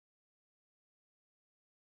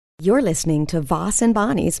You're listening to Voss and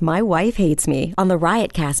Bonnie's My Wife Hates Me on the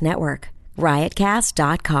Riotcast Network.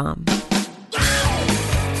 Riotcast.com.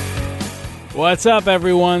 What's up,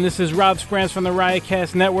 everyone? This is Rob Sprance from the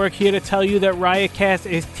Riotcast Network, here to tell you that Riotcast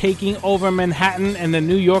is taking over Manhattan and the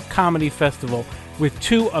New York Comedy Festival with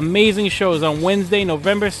two amazing shows on Wednesday,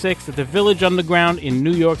 November 6th at the Village Underground in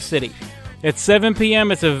New York City. At 7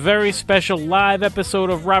 p.m., it's a very special live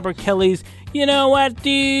episode of Robert Kelly's You Know What,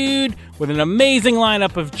 Dude? With an amazing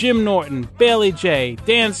lineup of Jim Norton, Bailey J.,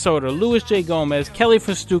 Dan Soder, Louis J. Gomez, Kelly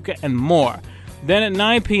Festuca, and more. Then at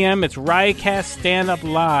 9 p.m., it's Riotcast Stand Up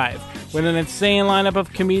Live, with an insane lineup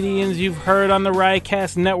of comedians you've heard on the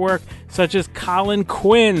Riotcast Network, such as Colin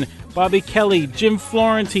Quinn, Bobby Kelly, Jim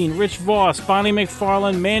Florentine, Rich Voss, Bonnie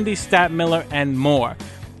McFarlane, Mandy Statmiller, and more.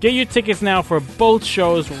 Get your tickets now for both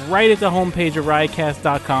shows right at the homepage of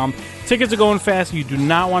Riotcast.com. Tickets are going fast. You do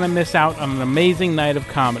not want to miss out on an amazing night of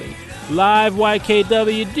comedy. Live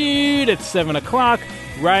YKW Dude at 7 o'clock.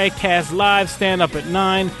 Riotcast Live Stand Up at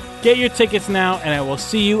 9. Get your tickets now, and I will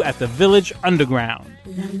see you at the Village Underground.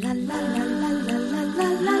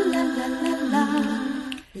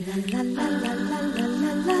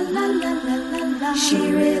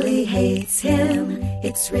 She really hates him,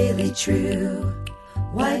 it's really true.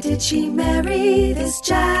 Why did she marry this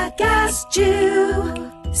jackass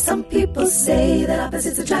Jew? Some people say that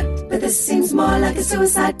opposites attract, but this seems more like a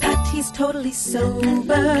suicide pact. He's totally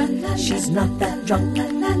sober, she's not that drunk.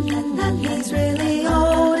 He's really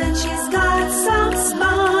old and she's got some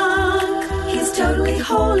spunk. He's totally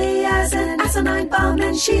holy as an asinine bomb,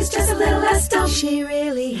 and she's just a little less dumb. She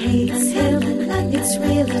really hates him, it's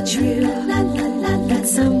really true. But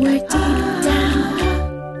somewhere deep down,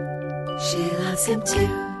 she loves him too.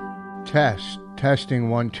 Testing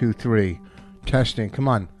 1 2 3. Testing. Come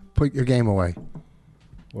on, put your game away.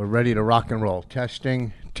 We're ready to rock and roll.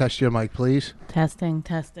 Testing. Test your mic, please. Testing.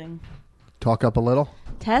 Talk up a little.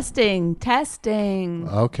 Testing.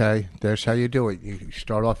 Okay, there's how you do it. You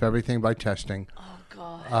start off everything by testing. Oh,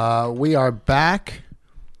 God. We are back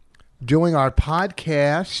doing our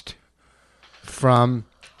podcast from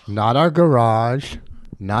not our garage,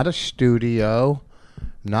 not a studio,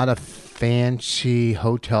 not a fancy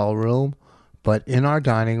hotel room, but in our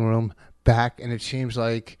dining room, back, and it seems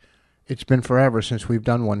like it's been forever since we've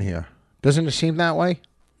done one here. Doesn't it seem that way?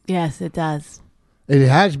 Yes, it does. It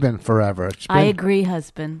has been forever. I agree,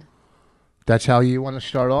 husband. That's how you want to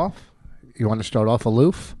start off? You want to start off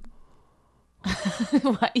aloof?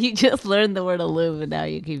 What? You just learned the word aloof and now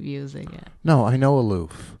you keep using it. No, I know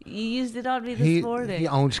aloof. You used it on me this morning. He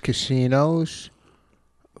owns casinos.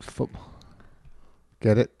 Football.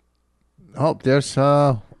 Get it? Oh, there's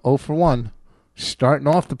 0 for 1. Starting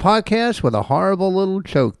off the podcast with a horrible little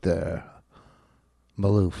joke there.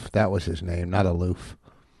 Maloof. That was his name, not Aloof.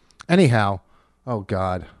 Anyhow, oh,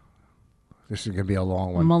 God. This is going to be a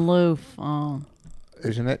long one. Maloof. Oh.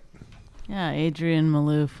 Isn't it? Yeah, Adrienne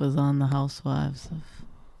Maloof was on The Housewives of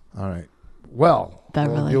All right. Well,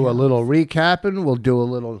 Beverly we'll do Hills. a little recapping. We'll do a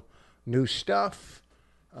little new stuff.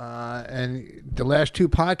 And the last two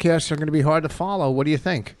podcasts are going to be hard to follow. What do you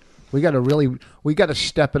think? We got to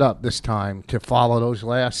step it up this time to follow those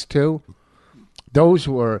last two. Those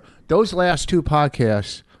last two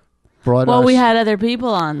podcasts brought us. Well, we had other people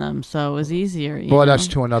on them, so it was easier. You brought know? us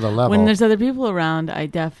to another level. When there's other people around, I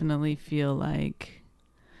definitely feel like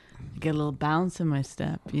I get a little bounce in my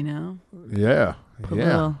step, you know? Yeah. Put a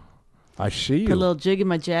little, I see put a you. little jig in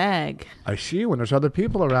my jag. I see you. When there's other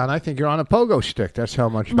people around, I think you're on a pogo stick. That's how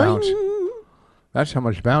much bounce. That's how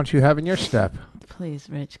much bounce you have in your step. Please,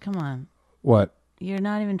 Rich, come on. What? You're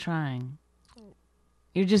not even trying.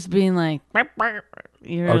 You're just being like,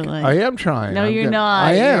 you're Okay, like. I am trying. No, you're not.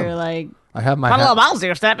 I am. You're like, I have my put a little hat. bounce in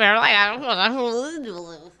your step. You're like,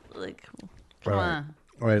 come on.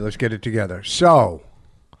 All right, let's get it together. So,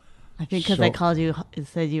 I think because I called you, it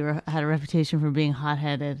said you had a reputation for being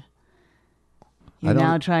hot-headed. You're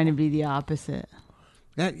now trying to be the opposite.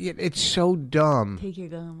 It's so dumb. Take your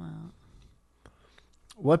gum out.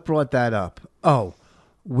 What brought that up? Oh,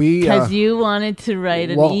 because you wanted to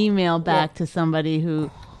write an email back to somebody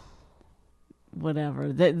who,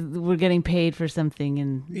 whatever, that we're getting paid for something,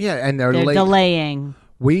 and and they're delaying.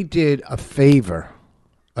 We did a favor,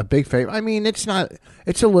 a big favor. I mean, it's not.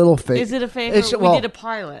 It's a little favor. Is it a favor? We did a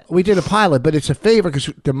pilot. We did a pilot, but it's a favor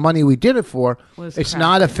because the money we did it for. It's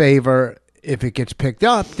not a favor. If it gets picked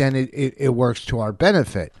up, then it works to our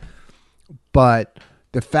benefit. But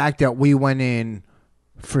the fact that we went in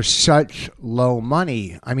for such low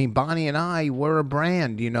money, I mean, Bonnie and I, we're a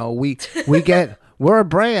brand. You know, we get we're a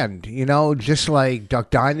brand, just like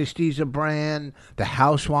Duck Dynasty's a brand, the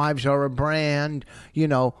Housewives are a brand,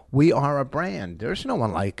 we are a brand. There's no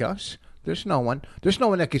one like us. There's no one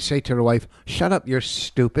that could say to their wife, shut up, you're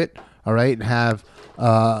stupid, all right, and have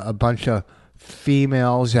a bunch of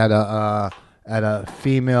females at a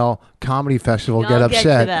female comedy festival get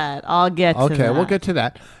upset. I'll get to that. Okay, we'll get to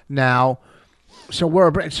that. Now, so we're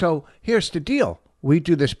a brand. So here's the deal. We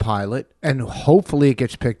do this pilot, and hopefully it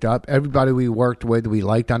gets picked up. Everybody we worked with, we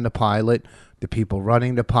liked on the pilot, the people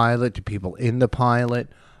running the pilot, the people in the pilot.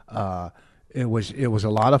 It was a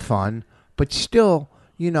lot of fun. But still,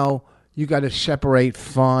 you got to separate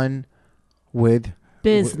fun with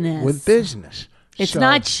business. With business. It's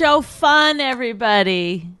not show fun,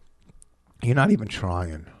 everybody. You're not even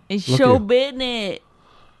trying. It's show business.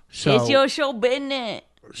 It's your show business.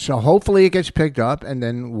 So hopefully it gets picked up, and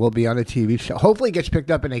then we'll be on a TV show. Hopefully it gets picked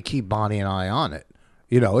up, and they keep Bonnie and I on it.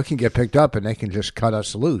 It can get picked up, and they can just cut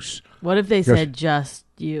us loose. What if they said just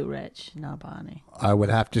you, Rich, not Bonnie? I would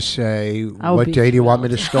have to say, what day do you want me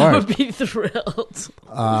to start? I would be thrilled.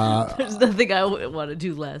 There's nothing I would want to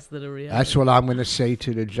do less than a reality. That's what I'm going to say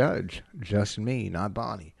to the judge. Just me, not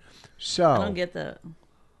Bonnie. So I don't get that.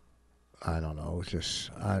 I don't know. It's just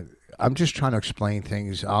I'm just trying to explain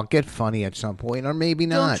things. I'll get funny at some point, or maybe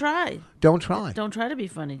not. Don't try. Don't try to be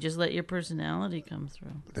funny. Just let your personality come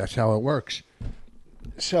through. That's how it works.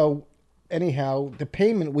 So, anyhow, the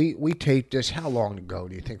payment, we taped this. How long ago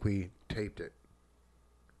do you think we taped it?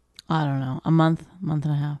 I don't know. A month and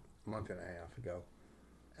a half. A month and a half ago.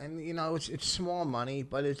 And, it's small money,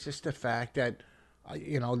 but it's just the fact that,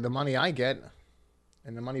 the money I get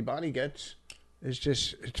and the money Bonnie gets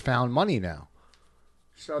it's found money now.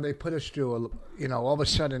 So they put us through, all of a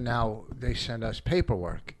sudden now they send us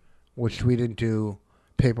paperwork, which we didn't do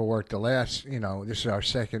paperwork the last, this is our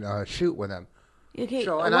second shoot with them. Okay,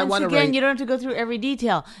 so, and once again, you don't have to go through every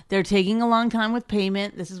detail. They're taking a long time with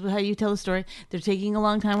payment. This is how you tell the story. They're taking a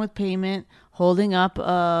long time with payment, holding up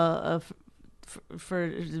for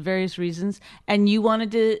various reasons, and you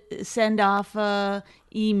wanted to send off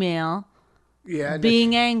email. Yeah,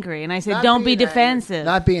 being angry, and I said, "Don't be defensive."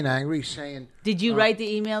 Angry, not being angry, saying. Did you write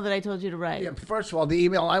the email that I told you to write? Yeah. First of all, the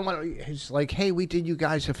email I want is like, "Hey, we did you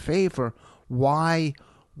guys a favor. Why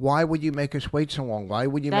would you make us wait so long? Why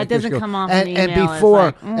would you make us go?" That doesn't come off an email.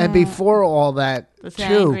 And before all that,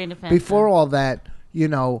 before all that,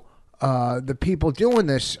 the people doing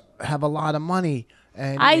this have a lot of money.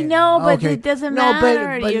 I know, but it doesn't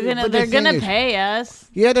matter. They're gonna pay us.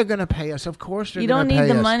 Yeah, they're gonna pay us. Of course, they're gonna pay us. You don't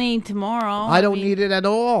need the money tomorrow. I don't need it at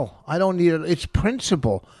all. I don't need it. It's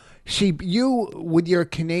principle. See, you with your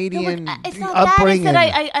Canadian it's not upbringing. That.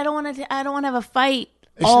 It's that I don't want to. I don't want to have a fight.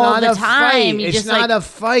 It's all not the a time. Fight. It's not a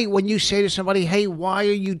fight when you say to somebody, "Hey, why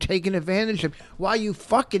are you taking advantage of? Why are you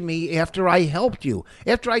fucking me after I helped you?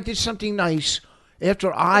 After I did something nice."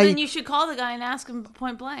 Then you should call the guy and ask him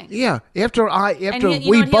point blank. Yeah, he'll say,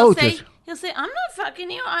 "I'm not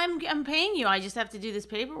fucking you. I'm paying you. I just have to do this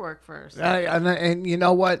paperwork first." And you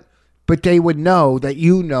know what? But they would know that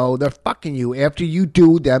they're fucking you after you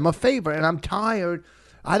do them a favor. And I'm tired.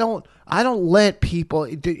 I don't let people.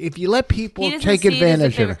 If you let people take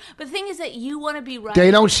advantage of it. But the thing is that you want to be right.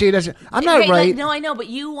 They don't see it as I'm not right. No, I know, but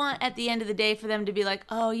you want at the end of the day for them to be like,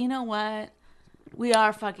 "Oh, you know what? We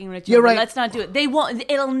are fucking rich. You're right. Let's not do it." They won't.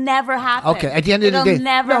 It'll never happen. Okay. At the end of the day, it'll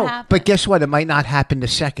never happen. But guess what? It might not happen the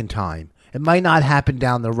second time. It might not happen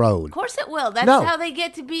down the road. Of course it will. That's how they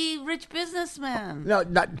get to be rich businessmen. No,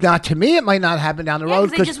 not to me. It might not happen down the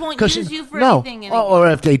road. Because they just won't use you for anything. Or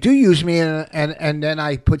if they do use me and then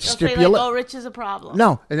I put stipulate. Oh, rich is a problem.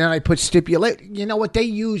 No, and then I put stipulate. You know what they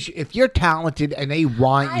use? If you're talented and they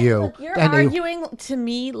want you. Look, you're arguing to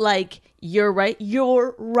me like you're right.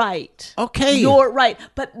 You're right. Okay. You're right.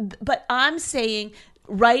 But I'm saying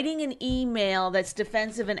writing an email that's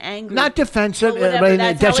defensive and angry. Not defensive.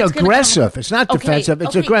 That's aggressive. It's not defensive.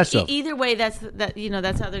 It's aggressive. Either way, that's how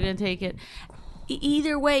they're going to take it.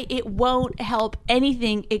 Either way, it won't help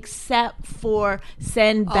anything except for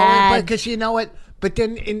send bad. Because you know what? But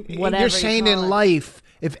then you're saying in life,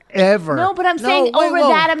 if ever. No, but I'm saying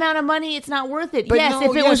that amount of money, it's not worth it. But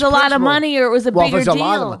if it was a lot of money or it was a bigger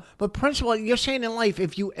deal. But principle, you're saying in life,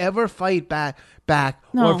 if you ever fight back,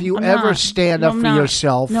 or if you ever stand up for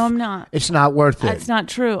yourself. No, I'm not. It's not worth it. That's not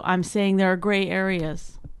true. I'm saying there are gray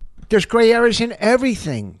areas. There's gray areas in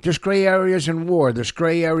everything. There's gray areas in war. There's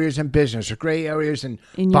gray areas in business. There's gray areas in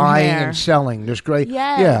buying and selling. There's gray.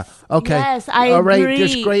 Yes. Yeah. Okay. Yes, I agree. All right.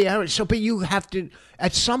 There's gray areas. So, but you have to,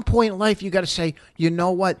 at some point in life, you got to say, you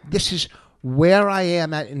know what? This is where I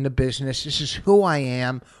am at in the business. This is who I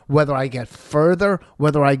am. Whether I get further,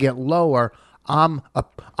 whether I get lower, I'm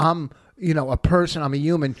a person. I'm a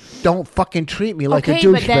human. Don't fucking treat me like a douchebag.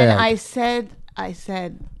 Okay, but then I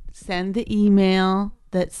said, send the email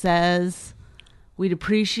that says we'd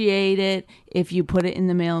appreciate it if you put it in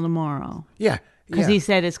the mail tomorrow. Yeah. Because he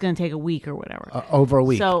said it's going to take a week or whatever. Over a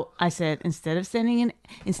week. So I said, instead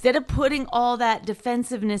of putting all that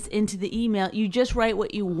defensiveness into the email, you just write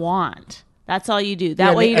what you want. That's all you do.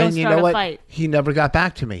 That way you don't start a fight. He never got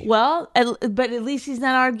back to me. Well, but at least he's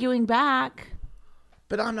not arguing back.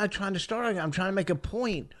 But I'm not trying to start arguing. I'm trying to make a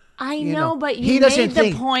point. I know, but you made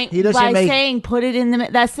the point by saying put it in the.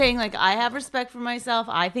 That's saying like I have respect for myself.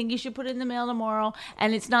 I think you should put it in the mail tomorrow,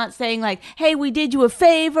 and it's not saying like, hey, we did you a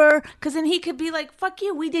favor, because then he could be like, fuck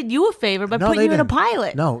you, we did you a favor by putting you in a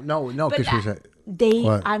pilot. No, because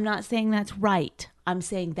I'm not saying that's right. I'm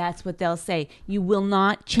saying that's what they'll say. You will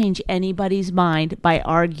not change anybody's mind by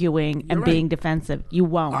arguing and being defensive. You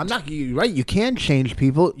won't. I'm not. You're right. You can change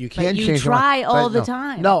people. You can change. You try all the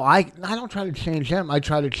time. No, I don't try to change them. I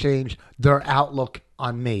try to change their outlook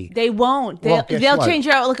on me. They won't. They'll change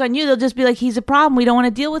your outlook on you. They'll just be like, he's a problem. We don't want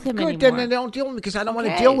to deal with him anymore. Then they don't deal with me because I don't want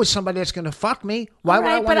to deal with somebody that's going to fuck me. Why would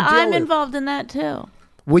I want to deal with? But I'm involved in that too.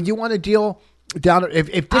 Would you want to deal?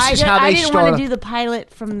 If this is how they start, I didn't want to do the pilot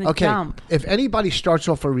from the jump. If anybody starts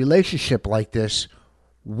off a relationship like this,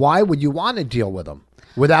 why would you want to deal with them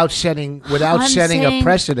without setting a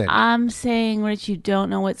precedent? I'm saying, Rich, you don't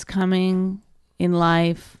know what's coming in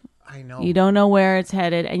life. I know. You don't know where it's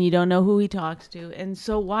headed, and you don't know who he talks to, and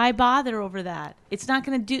so why bother over that? It's not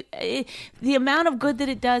going to do the amount of good that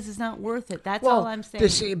it does is not worth it. That's all I'm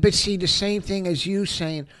saying. But see, the same thing as you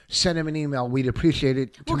saying, send him an email. We'd appreciate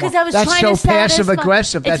it. Well, because I was that's trying so passive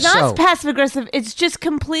aggressive. It's not passive aggressive. It's just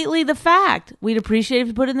completely the fact. We'd appreciate it if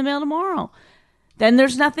you put it in the mail tomorrow. Then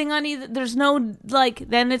there's nothing on either. There's no like.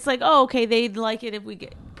 Then it's like, oh, okay, they'd like it if we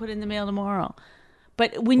put it in the mail tomorrow.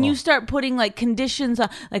 But when you start putting like conditions on,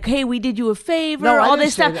 like, hey, we did you a favor, all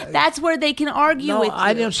this stuff, that's where they can argue with you.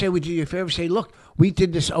 I didn't say we did you a favor. Say, look, we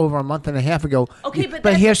did this over a month and a half ago. Okay,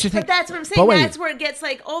 but here's the thing. But that's what I'm saying. That's where it gets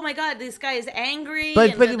like, oh my God, this guy is angry.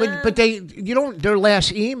 But they, their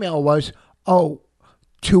last email was, 2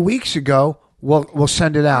 weeks ago. We'll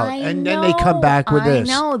send it out, and then they come back with this.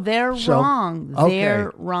 I know they're wrong. Okay.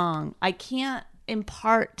 They're wrong. I can't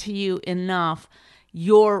impart to you enough.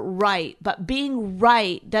 You're right, but being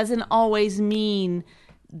right doesn't always mean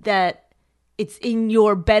that it's in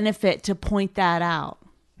your benefit to point that out.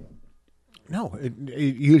 No, it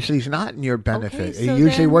usually is not in your benefit. Okay, so it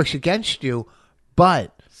usually works against you,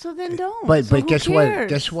 but so then don't. But guess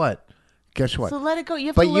cares? what? Guess what? So let it go. You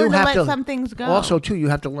have to learn to let some things go. Also, too, you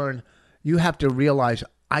have to learn. You have to realize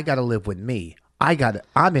I got to live with me.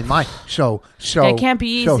 I'm in my so. That can't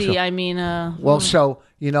be easy. I mean, so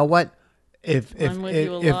you know what?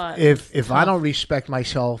 If I don't respect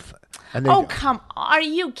myself, come! Are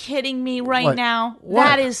you kidding me right now? What?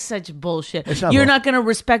 That is such bullshit. You're not going to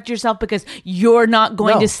respect yourself because you're not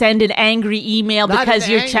going to send an angry email because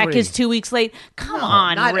your check is 2 weeks late. Come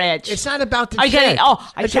on, Rich. It's not about the check.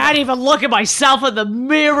 I can't even look at myself in the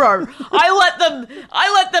mirror. I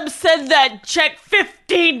let them send that check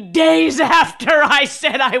 15 days after I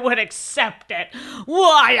said I would accept it.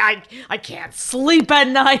 Why? I can't sleep at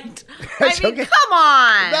night. Come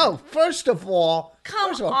on. No, first of all,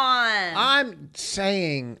 Come on. I'm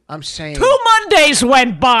saying. 2 Mondays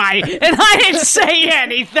went by and I didn't say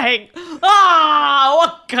anything.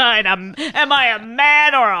 What kind of? Am I a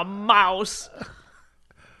man or a mouse?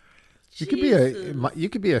 You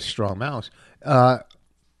could be a strong mouse.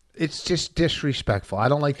 It's just disrespectful. I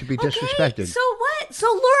don't like to be disrespected. So what? So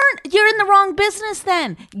learn. You're in the wrong business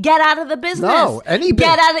then. Get out of the business. No,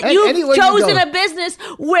 get out of You've chosen a business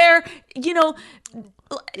where,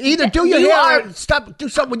 either do your hair or do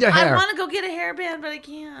something with your hair. I want to go get a hairband, but I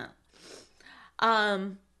can't.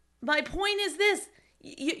 My point is this.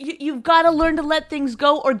 You've got to learn to let things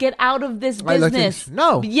go or get out of this business.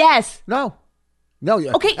 No. Yes. No.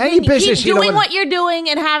 Okay, any business, keep doing what you're doing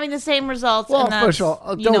and having the same results. Well, first of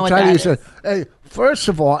all, don't try to use first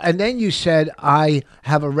of all, and then you said I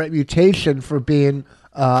have a reputation for being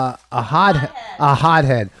a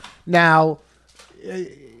hothead. Now,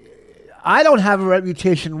 I don't have a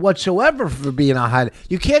reputation whatsoever for being a hothead.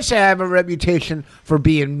 You can't say I have a reputation for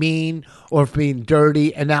being mean or for being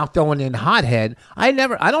dirty and now throwing in hothead. I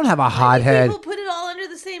don't have a hothead. People put it all under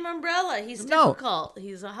the same umbrella. He's difficult.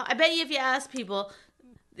 I bet you if you ask people,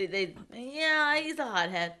 he's a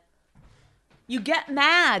hothead. You get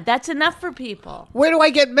mad. That's enough for people. Where do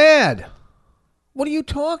I get mad? What are you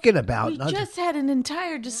talking about? We just had an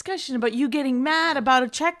entire discussion about you getting mad about a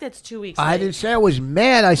check that's 2 weeks late. I didn't say I was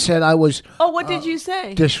mad. I said I was... Oh, what did you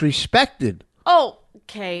say? Disrespected. Oh,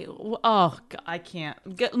 Okay. Oh, I can't.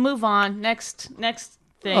 Move on. Next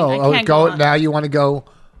thing. I Oh, can't go on. now. You want to go?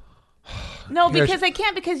 No, Here's- because I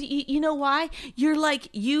can't. Because you know why? You're like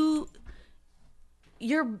you're.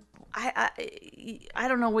 I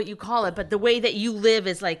don't know what you call it, but the way that you live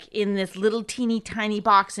is like in this little teeny tiny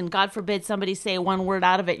box, and God forbid somebody say one word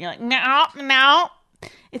out of it, and you're like, no.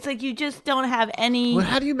 It's like you just don't have any. Well,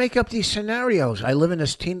 how do you make up these scenarios? I live in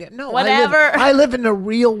this No, Whatever. I live in a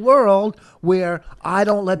real world where I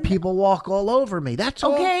don't let people walk all over me. That's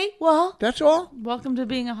all. Okay, well, That's all. welcome to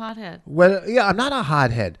being a hothead. Well, yeah, I'm not a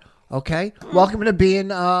hothead. Okay. Welcome to being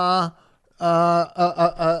a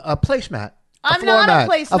placemat. I'm not a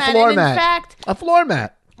placemat, A floor and in mat. fact- a floor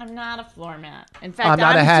mat. I'm not a floor mat. In fact, I'm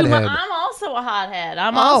not a hothead. I'm also a hothead.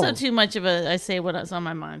 I'm Oh. also too much of a. I say what's on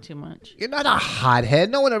my mind too much. You're not a hothead.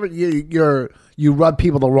 No one ever. You rub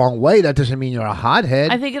people the wrong way. That doesn't mean you're a hothead.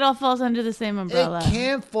 I think it all falls under the same umbrella. It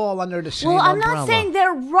can't fall under the same Well, I'm umbrella. not saying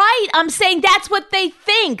they're right. I'm saying that's what they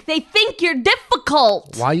think. They think you're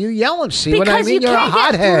difficult. Why you yelling? See Because what I mean? you You're a can't get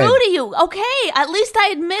hothead. through to you. Okay, at least I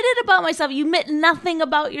admit it about myself. You admit nothing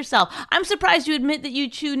about yourself. I'm surprised you admit that you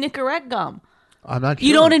chew Nicorette gum. I'm not. You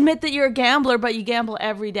sure. don't admit that you're a gambler, but you gamble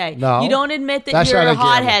every day. No. You don't admit that That's you're not a a gamble.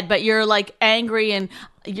 hothead, but you're like angry and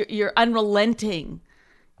you're unrelenting.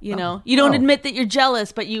 You know, you don't No. admit that you're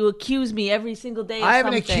jealous, but you accuse me every single day of I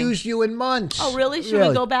haven't something. accused you in months. Oh, really? Should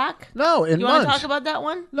we go back? No, in You months. want to talk about that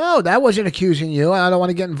one? No, that wasn't accusing you. I don't want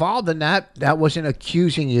to get involved in that. That wasn't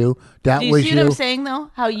accusing you. That Do you was see you. what I'm saying, though?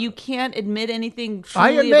 How you can't admit anything I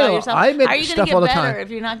truly admit- about yourself? I admit How are you stuff gonna get all the better time. if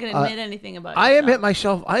you're not going to admit anything about I yourself? admit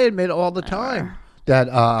myself. I admit all the time that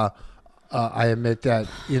I admit that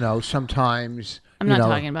sometimes I'm not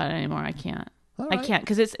talking about it anymore. I can't. All I right. can't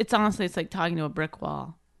because it's honestly it's like talking to a brick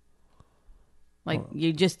wall. Like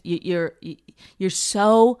you're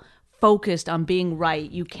so focused on being right,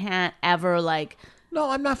 you can't ever like. No,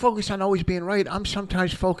 I'm not focused on always being right. I'm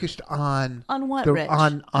sometimes focused on On what, the- Rich?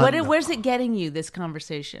 on Where's it getting you, this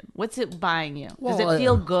conversation? What's it buying you? Does Well, it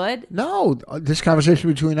feel good? No, this conversation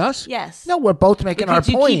between us? Yes. No, we're both making Because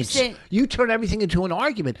our you keep points. saying- You turn everything into an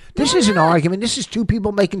argument. This is an argument. This is two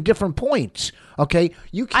people making different points. Okay?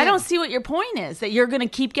 You can't. I don't see what your point is, that you're going to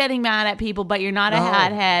keep getting mad at people, but you're not a No.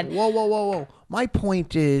 hothead. Whoa. My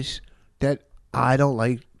point is that I don't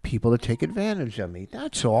like people to take advantage of me.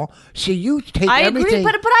 That's all. See, you take I everything.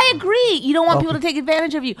 agree, but I agree. You don't want people to take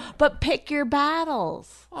advantage of you, but pick your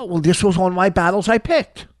battles. Oh, well, this was one of my battles I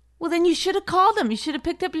picked. Well, then you should have called him. You should have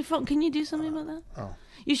picked up your phone. Can you do something about that? Oh.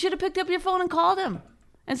 You should have picked up your phone and called him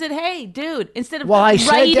and said, "Hey, dude," instead of Well, I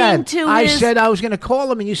said writing that. to I his. said I was going to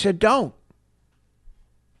call him, and you said don't.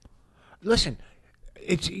 Listen,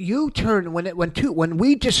 it's you turn when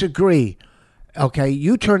we disagree. Okay,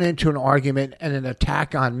 you turn it into an argument and an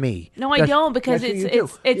attack on me. No, I don't, because that's what it's- you do.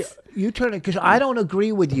 it's- you turn it because I don't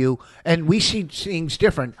agree with you, and we see things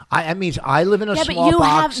different. That means I live in a Yeah, but small you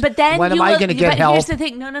box. have. But then when you am I live- going to get but help? Here's the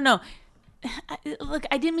thing. No. Look,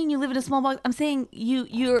 I didn't mean you live in a small box. I'm saying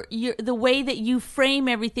you're the way that you frame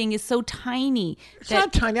everything is so tiny. It's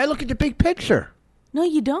not tiny. I look at the big picture. No,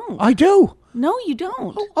 you don't. I do. No, you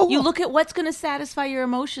don't. Oh, you look at what's going to satisfy your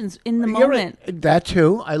emotions in the You're moment. right. That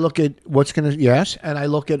too. I look at what's going to yes, and I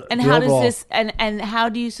look at And the how does overall. this and how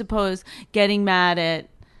do you suppose getting mad at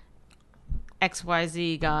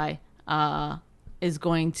XYZ guy is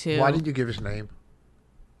going to Why did you give his name?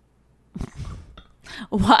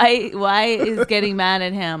 why is getting mad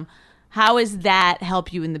at him? How does that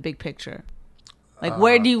help you in the big picture? Like,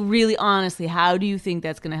 where do you really, honestly, how do you think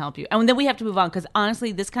that's going to help you? And then we have to move on because,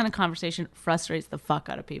 honestly, this kind of conversation frustrates the fuck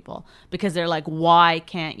out of people because they're like, why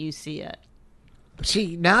can't you see it?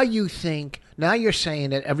 See, now you're saying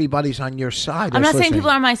that everybody's on your side. I'm that's not saying listening.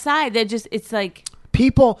 people are on my side. They're just, it's like,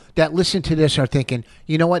 People that listen to this are thinking,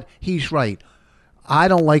 you know what? He's right. I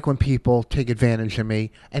don't like when people take advantage of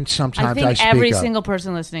me, and I sometimes I think speak every up. single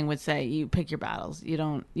person listening would say, you pick your battles. You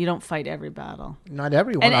don't fight every battle. Not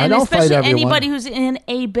everyone. And I don't especially fight everyone. anybody who's in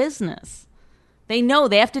a business. They know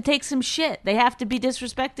they have to take some shit. They have to be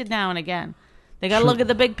disrespected now and again. They got to look at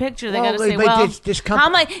the big picture. They Well, got to say, but well, this how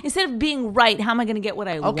am I, instead of being right, how am I going to get what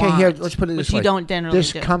I want? Okay, here, let's put it this which way. you don't generally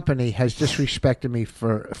This do. company has disrespected me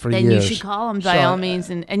for Then years. you should call him by So, all means.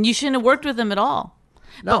 And you shouldn't have worked with him at all.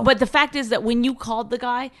 No. But the fact is that when you called the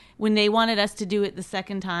guy, when they wanted us to do it the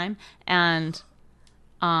second time, and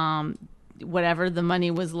whatever, the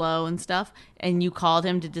money was low and stuff, and you called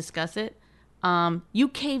him to discuss it, you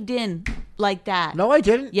caved in like that. No, I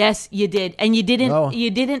didn't. Yes, you did, and you didn't. No.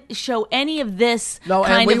 You didn't show any of this No, and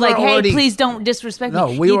kind we of were like, already- "Hey, please don't disrespect No,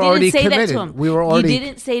 me." we you were didn't already say committed. that to him. We were already- You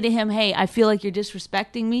didn't say to him, "Hey, I feel like you're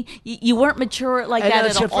disrespecting me." You weren't mature like And that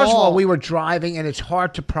it's- at all. first of all, we were driving, and it's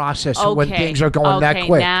hard to process when things are going that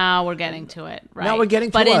quick. Now we're getting to it. Right. Now we're getting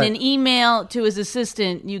to but what? in an email to his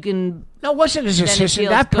assistant, you can. No, it wasn't his Then it assistant. feels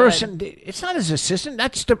That good. person, it's not his assistant.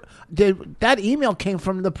 That's that email came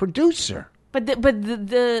from the producer. But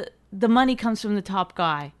the money comes from the top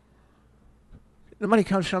guy. The money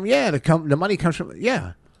comes from the money comes from So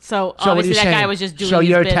So what are obviously you that saying? guy was just doing. So his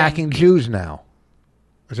you're bidding. attacking Jews now.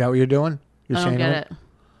 Is that what you're doing? You're I don't get it.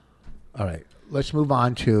 All right. Let's move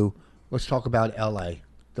on to let's talk about LA,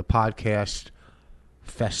 the podcast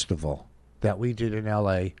festival that we did in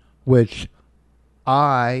LA, which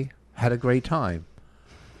I had a great time.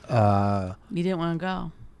 You didn't want to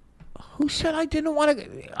go. Who said I didn't want to?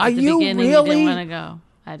 Are At the you beginning, really? You didn't want to go.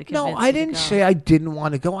 I had to No, convince I you to didn't go. say I didn't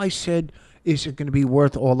want to go. I said, is it going to be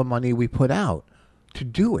worth all the money we put out to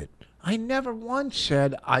do it? I never once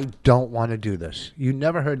said I don't want to do this. You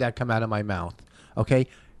never heard that come out of my mouth. Okay?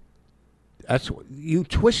 That's you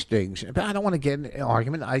twist things. But I don't want to get in an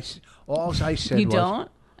argument. All I said You was,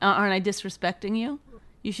 don't? Aren't I disrespecting you?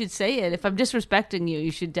 You should say it. If I'm disrespecting you,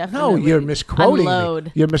 you should no, definitely you're misquoting unload.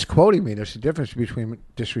 me. You're misquoting me. There's a difference between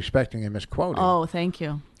disrespecting and misquoting. Oh, thank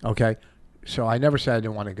you. Okay, so I never said I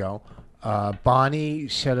didn't want to go. Bonnie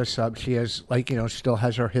set us up. She has, still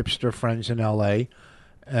has her hipster friends in L.A.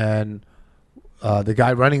 And the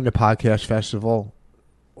guy running the podcast festival,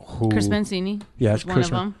 Chris Mancini. yes, was one Chris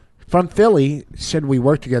of them. from Philly, said we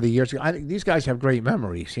worked together years ago. These guys have great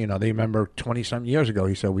memories. They remember 20-something years ago.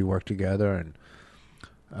 He said we worked together, and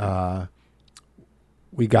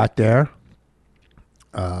we got there.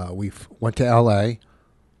 We went to L.A.,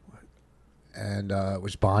 and it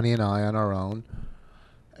was Bonnie and I on our own,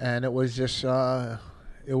 and it was just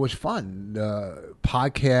it was fun. The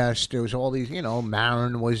podcast, there was all these,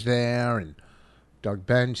 Marin was there, and Doug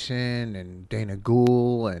Benson, and Dana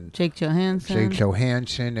Gould, and Jake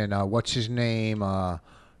Johansson. and what's his name?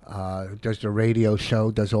 Does the radio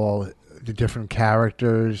show? Does all the different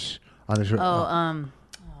characters on his?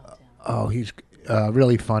 Oh, he's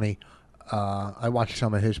really funny. I watched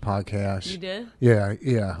some of his podcasts. You did?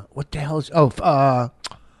 Yeah. What the hell is?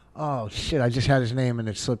 Oh shit! I just had his name and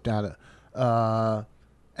it slipped out.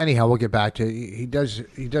 Anyhow, we'll get back to it. He does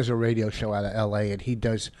a radio show out of L.A. and he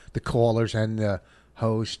does the callers and the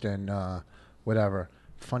host and whatever.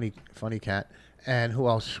 Funny cat. And who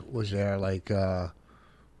else was there?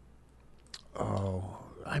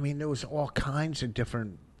 There was all kinds of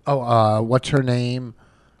different. What's her name?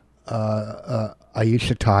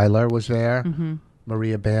 Aisha Tyler was there. Mm-hmm.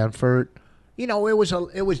 Maria Bamford. It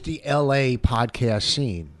was the L.A. podcast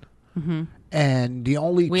scene. Mm-hmm. And the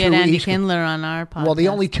only We two had Andy East Kindler on our podcast. Well, the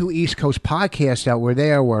only two East Coast podcasts that were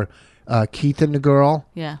there were Keith and the Girl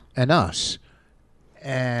Yeah. and us.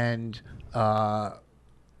 And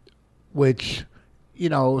which,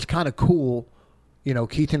 it was kind of cool.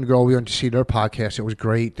 Keith and the Girl, we went to see their podcast. It was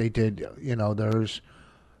great. They did, theirs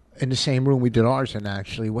in the same room we did ours in,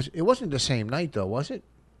 actually. It wasn't the same night, though, was it?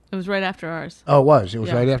 It was right after ours. Oh, it was. It was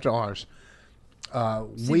Yeah. right after ours.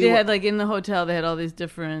 They had in the hotel, they had all these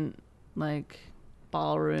different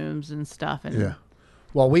ballrooms and stuff. And Yeah.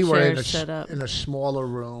 Well, we were chairs set up. in a smaller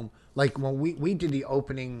room. Like when we did the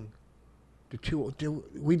opening, the two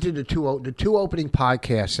opening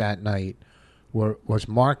podcasts that night was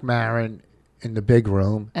Mark Maron in the big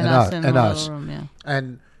room and us in the little us. room, yeah.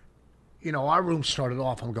 And our room started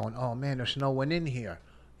off. I'm going, oh man, there's no one in here.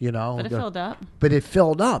 But it filled up. But it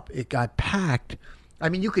filled up. It got packed. I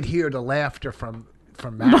mean, you could hear the laughter from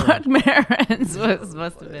Maron. Mark Maron's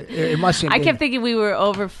must have been. It must have I been. kept thinking we were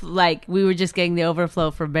we were just getting the overflow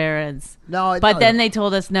from Maron's. No, But then they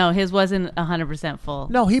told us no, his wasn't 100% full.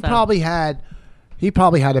 No, he So- probably had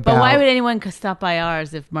about. But why would anyone stop by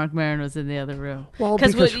ours if Mark Maron was in the other room? Well,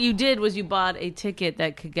 because because- what you did was you bought a ticket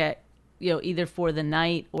that could get either for the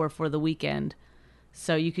night or for the weekend,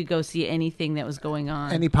 so you could go see anything that was going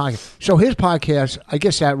on. Any podcast. So his podcast, I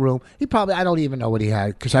guess that room, I don't even know what he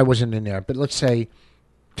had because I wasn't in there, but let's say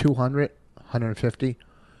 200, 150.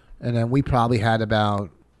 And then we probably had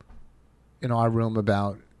about, in our room,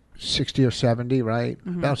 about 60 or 70, right?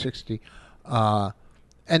 Mm-hmm. About 60. And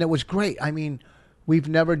it was great. I mean, we've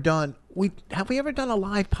never done, have we ever done a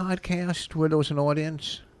live podcast where there was an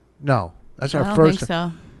audience? No. That's our I don't first. think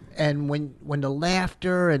so. And when the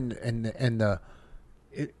laughter and the,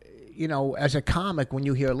 as a comic, when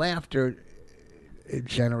you hear laughter, it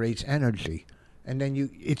generates energy. And then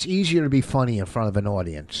it's easier to be funny in front of an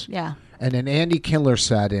audience. Yeah. And then Andy Kindler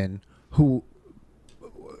sat in, who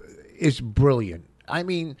is brilliant. I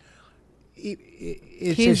mean,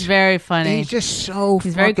 He's very funny. He's just so.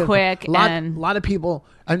 He's very quick. A lot of people.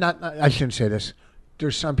 I shouldn't say this.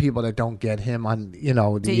 There's some people that don't get him on.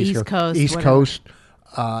 The East Coast. East whatever. Coast.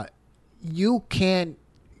 You can't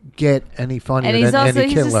get any funnier And he's than also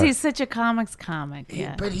Eddie Kindler. he's such a comics comic.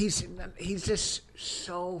 Yeah. But he's just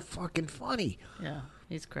so fucking funny. Yeah.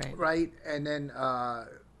 He's great. Right, and then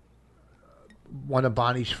one of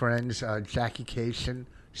Bonnie's friends, Jackie Cation,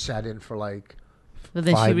 sat in for like. But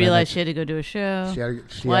then she 5 realized minutes. she had to go do a show. She had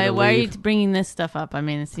to Why are you leave. bringing this stuff up? I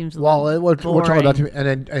mean, it seems a Well, little we're talking about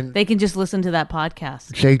boring. and They can just listen to that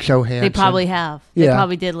podcast. Jake Johansson. They probably have. They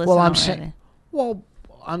probably did listen. Well, I'm already. saying. Well,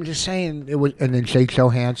 I'm just saying it was, and then Jake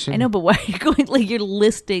Johansson. I know, but why are you going like you're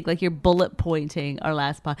listing, like you're bullet pointing our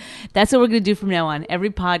last pod? That's what we're going to do from now on.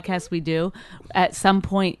 Every podcast we do, at some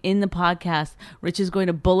point in the podcast, Rich is going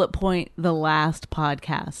to bullet point the last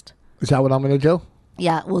podcast. Is that what I'm going to do?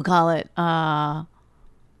 Yeah, we'll call it update.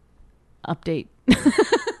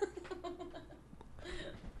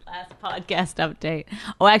 Last podcast update.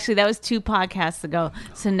 Oh, actually, that was 2 podcasts ago.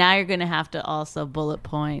 So now you're going to have to also bullet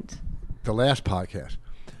point. The last podcast.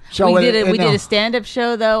 So We did a stand-up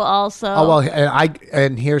show though. Also, Oh well,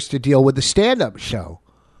 and here's the deal with the stand-up show.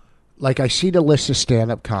 Like I see the list of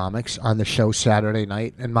stand-up comics on the show Saturday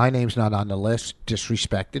night, and my name's not on the list.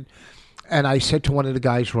 Disrespected. And I said to one of the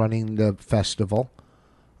guys running the festival,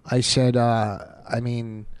 I said, I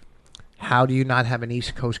mean, how do you not have an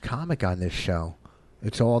East Coast comic on this show?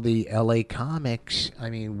 It's all the L.A. comics. I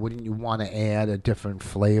mean, wouldn't you want to add a different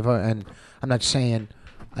flavor? And I'm not saying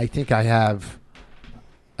I think I have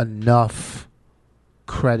enough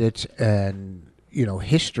credits and,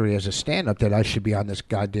 history as a stand-up that I should be on this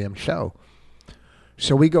goddamn show.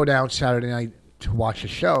 So we go down Saturday night to watch the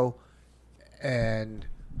show, and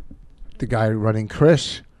the guy running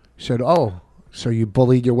Chris said, "Oh, so you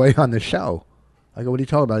bullied your way on the show?" I go, "What are you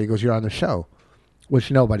talking about?" He goes, "You're on the show,"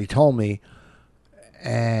 which nobody told me.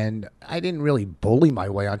 And I didn't really bully my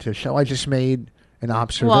way onto the show. I just made an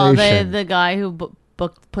observation. well, the guy who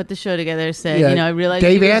put the show together said, I realized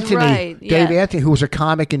Dave he was Anthony, right. Dave Anthony, who was a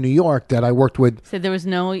comic in New York that I worked with. Said there was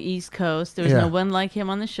no East Coast. There was Yeah. no one like him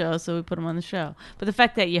on the show, so we put him on the show. But the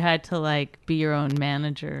fact that you had to be your own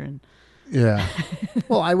manager and Yeah.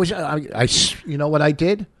 Well, I you know what I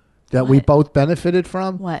did that we both benefited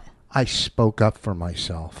from? what? I spoke up for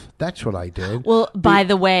myself. That's what I did. Well, by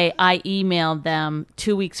the way, I emailed them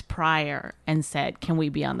 2 weeks prior and said, "Can we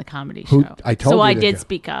be on the comedy show?" I told so you I to did do.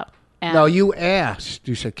 speak up. And No, you asked.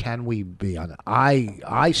 You said, "Can we be on it?"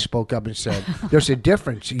 I spoke up and said, "There's a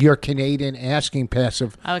difference. You're Canadian asking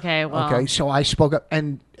passive." Okay, well, Okay, so I spoke up,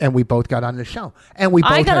 and we both got on the show, and we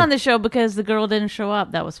both I got had- on the show because the girl didn't show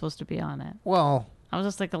up that was supposed to be on it. Well, I was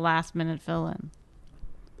just like a last minute fill in.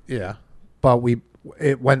 yeah, but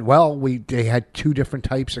it went well. They had 2 different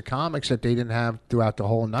types of comics that they didn't have throughout the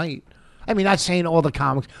whole night. I mean, not saying all the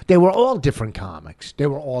comics. They were all different comics. They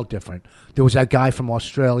were all different. There was that guy from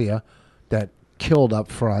Australia that killed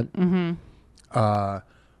up front. Mm-hmm.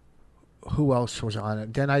 Who else was on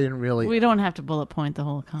it? Then I didn't really. We don't have to bullet point the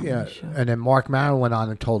whole comedy show. And then Mark Maron went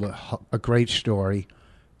on and told a great story.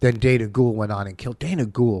 Then Dana Gould went on and killed. Dana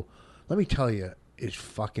Gould, let me tell you, is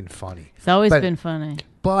fucking funny. It's always But- been funny.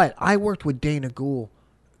 But I worked with Dana Gould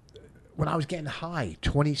when I was getting high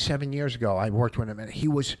 27 years ago. I worked with him, and he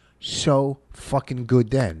was so fucking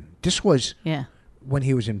good then. This was Yeah. when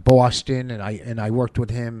he was in Boston, and I worked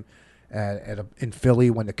with him in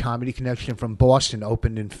Philly when the Comedy Connection from Boston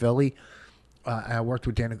opened in Philly. And I worked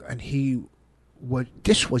with Dana, and he was.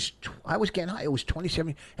 I was getting high. It was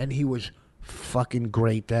 27, and he was fucking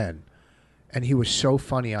great then, and he was so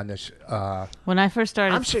funny on this. When I first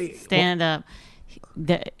started I'm saying- stand up,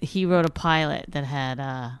 he wrote a pilot that had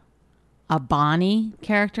a Bonnie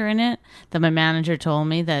character in it. That my manager told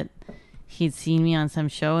me that he'd seen me on some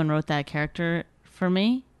show and wrote that character for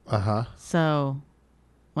me. So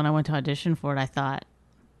when I went to audition for it, I thought,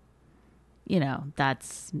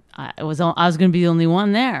 I was going to be the only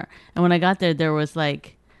one there. And when I got there, there was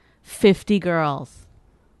 50 girls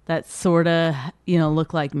that sort of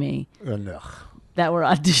looked like me that were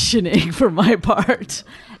auditioning for my part.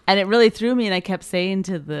 And it really threw me, and I kept saying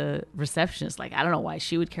to the receptionist, I don't know why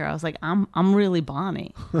she would care. I was like, I'm really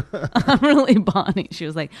Bonnie. I'm really Bonnie. She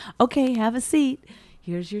was like, okay, have a seat.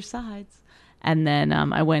 Here's your sides. And then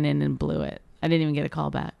I went in and blew it. I didn't even get a call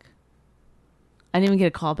back. I didn't even get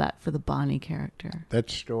a call back for the Bonnie character. That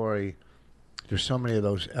story, there's so many of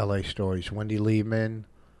those L.A. stories. Wendy Liebman,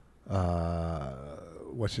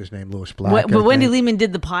 what's his name, Louis Black. But Wendy think. Liebman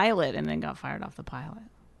did the pilot and then got fired off the pilot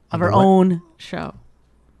of The her what? own show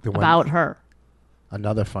The about her.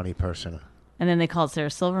 Another funny person. And then they called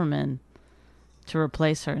Sarah Silverman to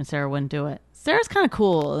replace her, and Sarah wouldn't do it. Sarah's kind of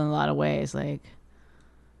cool in a lot of ways. Like,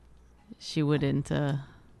 she wouldn't.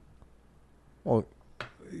 Well,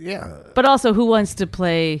 yeah. But also, who wants to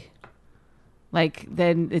play? Like,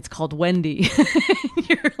 then it's called Wendy.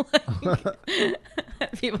 You're like,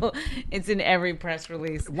 people. It's in every press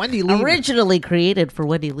release. Wendy Liebman. Originally created for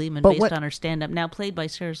Wendy Liebman, But based on her stand-up, now played by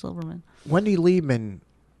Sarah Silverman. Wendy Liebman,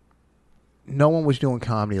 no one was doing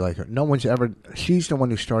comedy like her. No one's ever. She's the one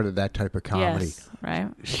who started that type of comedy. Yes, right.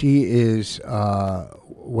 She is.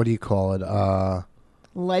 What do you call it?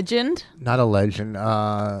 Legend. Not a legend.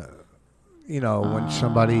 When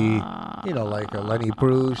somebody, like Lenny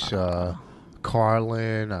Bruce,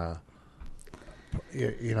 Carlin,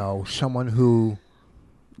 someone who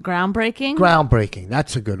Groundbreaking. groundbreaking.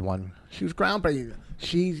 That's a good one. She was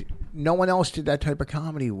groundbreaking. No one else did that type of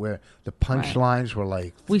comedy where the punchlines were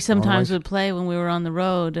like. We sometimes would play when we were on the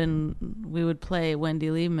road, and we would play Wendy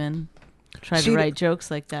Liebman. Try to write jokes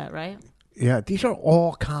like that, right? Yeah, these are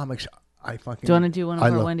all comics. I fucking. Do you want to do one of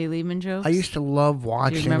our Wendy Liebman jokes? I used to love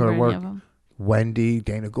watching remember her work. any of them? Wendy,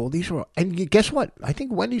 Dana Gould. These were, and guess what? I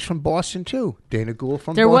think Wendy's from Boston too. Dana Gould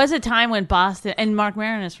from. There Boston. was a time when Boston, and Mark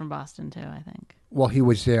Maron is from Boston too, I think. Well, he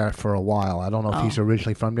was there for a while. I don't know if he's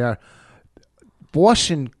originally from there.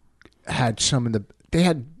 Boston had they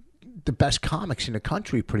had the best comics in the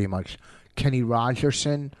country, pretty much. Kenny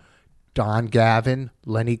Rogerson, Don Gavin,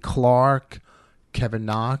 Lenny Clark, Kevin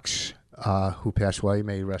Knox, who passed away,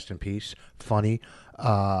 may he rest in peace. Funny.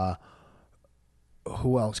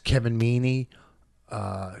 Who else? Kevin Meaney,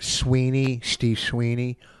 Steve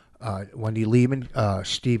Sweeney, Wendy Liebman,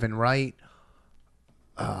 Stephen Wright,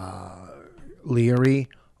 Leary,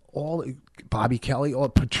 Bobby Kelly,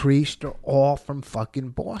 Patrice. They're all from fucking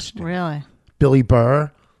Boston. Really? Billy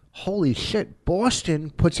Burr. Holy shit!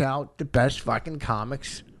 Boston puts out the best fucking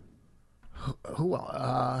comics.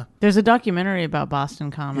 There's a documentary about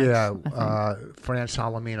Boston comics. Yeah, Fran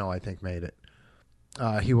Solomino, I think, made it.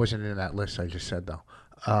 He wasn't in that list I just said, though.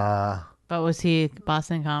 But was he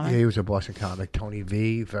Boston comic? Yeah, he was a Boston comic. Tony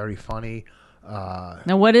V, very funny.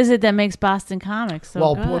 Now, what is it that makes Boston comics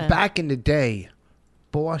so good? Back in the day,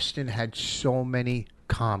 Boston had so many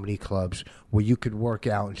comedy clubs where you could work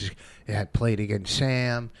out. And it had Played Against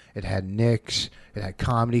Sam. It had Nick's. It had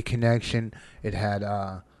Comedy Connection. It had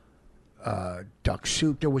Duck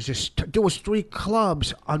Soup. There was 3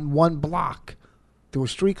 clubs on one block. There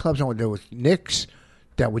was 3 clubs on. There was Nick's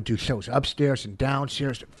that would do shows upstairs and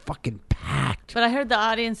downstairs. Fucking packed. But I heard the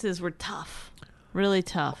audiences were tough, really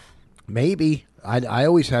tough. Maybe I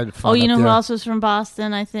always had fun. Oh, you know who else was from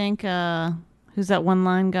Boston? I think who's that one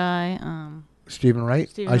line guy? Stephen Wright.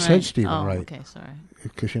 I said Stephen Wright. Okay, sorry.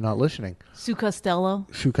 Because you're not listening. Sue Costello.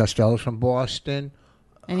 Sue Costello's from Boston.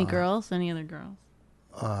 Any girls? Any other girls?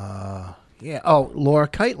 Yeah. Oh, Laura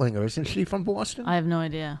Keitlinger. Isn't she from Boston? I have no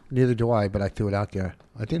idea. Neither do I, but I threw it out there.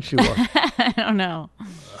 I think she was. I don't know.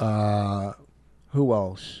 Who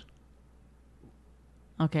else?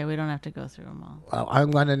 Okay, we don't have to go through them all.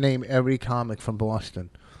 I'm going to name every comic from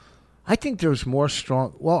Boston. I think there's more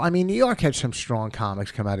strong. Well, I mean, New York had some strong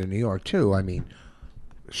comics come out of New York, too. I mean,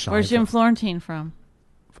 where's Jim Florentine from?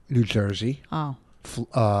 New Jersey. Oh.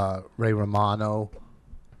 Ray Romano,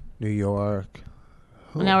 New York.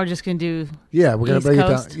 Well, now we're just going to do we're going to break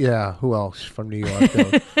Coast? it down. Yeah, who else from New York?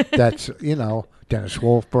 That's, Dennis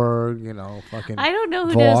Wolfberg, fucking I don't know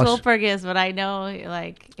who Voss. Dennis Wolfberg is, but I know,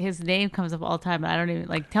 like, his name comes up all the time. But I don't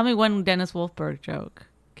even, tell me one Dennis Wolfberg joke.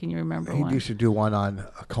 Can you remember one? He used to do one on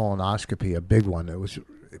a colonoscopy, a big one. It was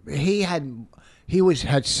he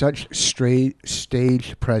had such straight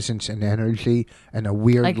stage presence and energy and a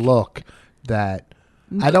weird look that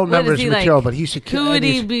I don't remember his material, but he used to kill. Who would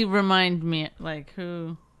he remind me? Like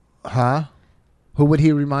who? Huh? Who would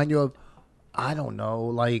he remind you of? I don't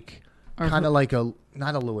know. Kind of like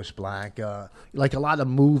not a Lewis Black. Like a lot of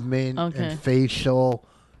movement and facial.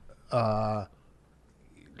 And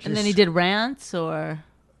then he did rants or.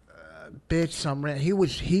 Some rant.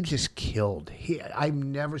 He just killed. I've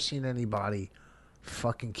never seen anybody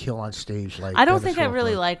fucking kill on stage like. I don't Dennis think I Wolfberg.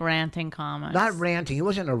 really like ranting comics. Not ranting. He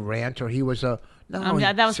wasn't a ranter. He was a. No,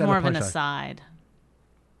 that was more of an aside.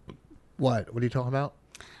 What are you talking about?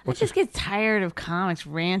 I just get tired of comics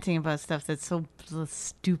ranting about stuff that's so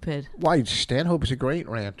stupid. Why? Stanhope is a great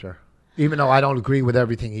ranter. Even though I don't agree with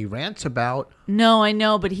everything he rants about. No, I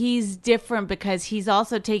know, but he's different because he's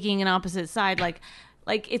also taking an opposite side. Like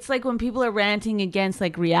it's like when people are ranting against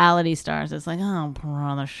like reality stars. It's like, oh,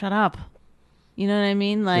 brother, shut up. You know what I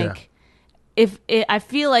mean? Like, I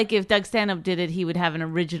feel like if Doug Stanhope did it, he would have an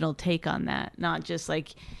original take on that, not just like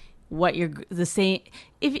what you're the same.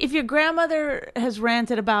 If your grandmother has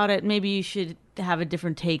ranted about it, maybe you should have a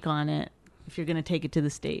different take on it if you're going to take it to the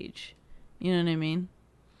stage. You know what I mean?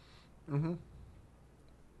 Mm-hmm.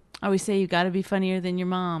 I always say you got to be funnier than your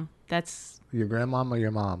mom. That's your grandmom or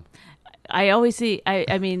your mom? I always see.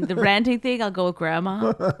 I mean, the ranting thing, I'll go with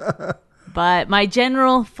grandma. But my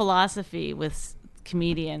general philosophy with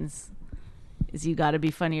comedians is you got to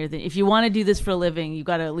be funnier than. If you want to do this for a living, you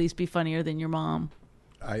got to at least be funnier than your mom.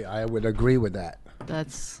 I would agree with that.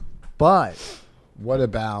 But what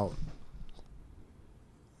about?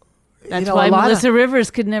 That's why Melissa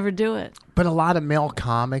Rivers could never do it. But a lot of male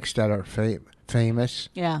comics that are famous,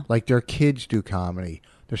 like their kids do comedy.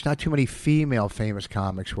 There's not too many female famous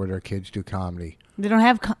comics where their kids do comedy. They don't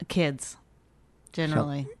have kids,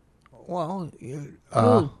 generally. Who?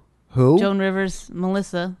 Joan Rivers,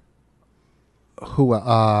 Melissa. Who?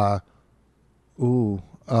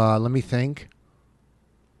 Let me think.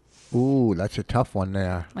 Ooh, that's a tough one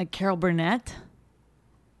there. Like Carol Burnett.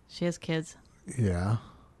 She has kids. Yeah.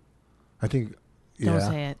 I think, Don't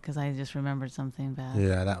say it, because I just remembered something bad.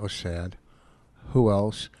 Yeah, that was sad. Who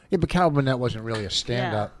else? Yeah, but Carol Burnett wasn't really a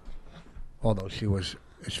stand-up, although she was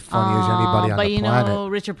as funny as anybody on the planet. But you know,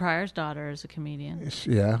 Richard Pryor's daughter is a comedian.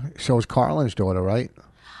 Yeah, so is Carlin's daughter, right?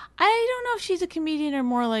 I don't know if she's a comedian or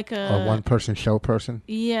more like a one-person show person?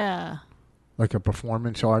 Yeah. Like a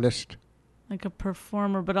performance artist? Like a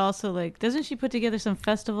performer, but also like, doesn't she put together some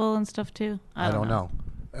festival and stuff too? I don't know.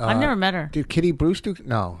 I've never met her. Did Kitty Bruce do?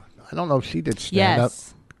 No, I don't know if she did stand-up.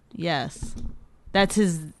 Yes. That's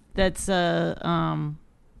the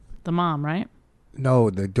mom, right? No,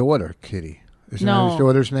 the daughter, Kitty. Isn't that his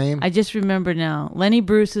daughter's name? I just remember now. Lenny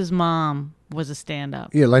Bruce's mom was a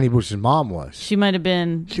stand-up. Yeah, Lenny Bruce's mom was. She might have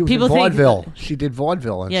been. She was in vaudeville. She did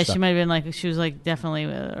vaudeville and stuff. Yeah, she might have been like, she was like definitely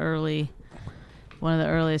one of the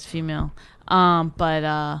earliest female.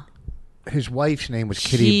 His wife's name was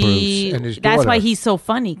Kitty Bruce, and his daughter. That's why he's so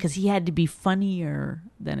funny, because he had to be funnier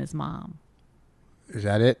than his mom. Is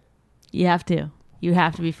that it? You have to. You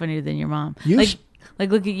have to be funnier than your mom.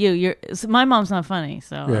 Like look at you. My mom's not funny,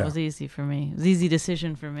 so it was easy for me. It was an easy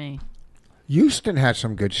decision for me. Houston had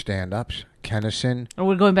some good stand-ups. Kennison. Oh,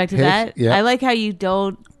 we're going back to that? Yeah. I like how you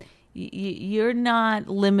don't... You're not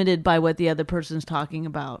limited by what the other person's talking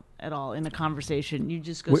about at all in a conversation. You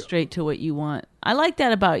just go straight to what you want. I like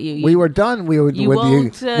that about you. We were done. We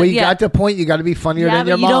got the point. You got to be funnier than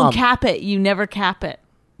your mom. You don't cap it. You never cap it.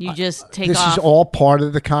 You just take off. This is all part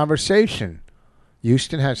of the conversation.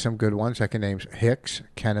 Houston had some good ones. I can name Hicks,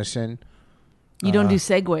 Kennison. You don't do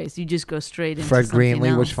segues. You just go straight into Fred something Greenlee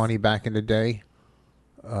else. was funny back in the day.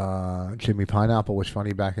 Jimmy Pineapple was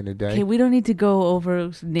funny back in the day. Okay, we don't need to go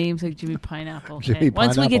over names like Jimmy Pineapple. Okay?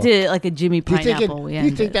 Once we get to like a Jimmy Pineapple, do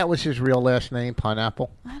you think that was his real last name,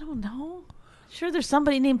 Pineapple? I don't know. Sure, there's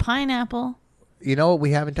somebody named Pineapple. You know what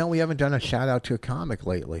we haven't done? We haven't done a shout out to a comic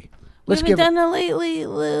lately. We haven't done it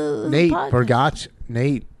lately. Nate Bergatz.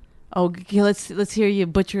 Nate. Oh, okay, let's hear you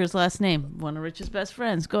butcher his last name. One of Rich's best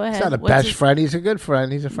friends. Go ahead. He's not a best friend. He's a good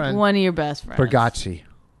friend. He's a friend. One of your best friends. Bergazzi.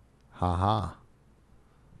 Ha.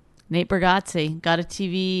 Nate Bergazzi got a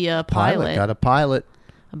TV pilot. Got a pilot.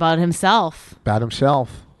 About himself.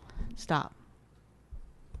 Stop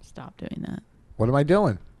doing that. What am I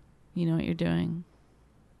doing? You know what you're doing.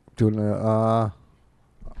 I'm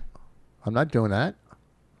not doing that.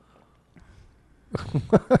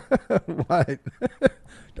 What?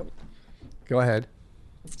 Go ahead.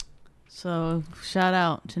 So, shout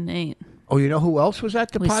out to Nate. Oh, you know who else was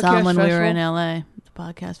at the podcast festival? We saw him when we were in L.A. The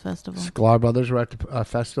podcast festival. Sklar Brothers were at the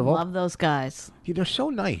festival. Love those guys. Yeah, they're so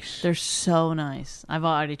nice. They're so nice. I've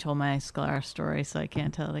already told my Sklar story, so I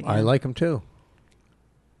can't tell it again. I like them too.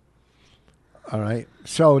 All right.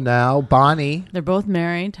 So now Bonnie. They're both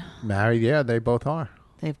married. Married, yeah, they both are.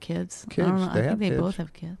 They have kids. Kids. I don't know. I think they kids. both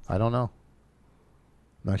have kids. I don't know.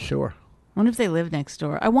 Not sure. I wonder if they live next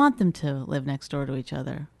door. I want them to live next door to each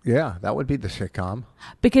other. Yeah, that would be the sitcom.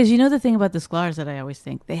 Because you know the thing about the Sklars that I always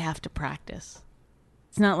think, they have to practice.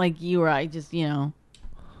 It's not like you or I just, you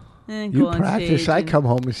go practice. I come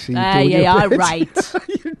home and see you doing your bits.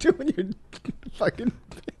 Right. You're doing your fucking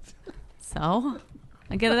bits. So,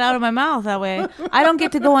 I get it out of my mouth that way. I don't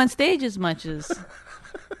get to go on stage as much as...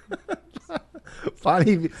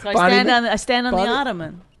 Bonnie, so I stand on the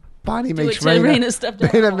ottoman. Bonnie makes Raina step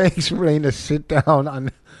down. Raina makes Raina sit down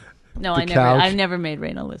on the couch. I've never made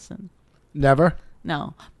Raina listen. Never?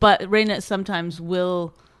 No. But Raina sometimes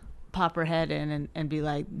will pop her head in and be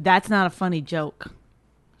like, that's not a funny joke.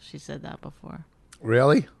 She said that before.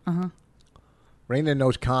 Really? Uh-huh. Raina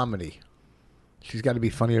knows comedy. She's got to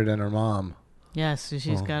be funnier than her mom. Yes,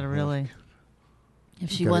 she's got to really...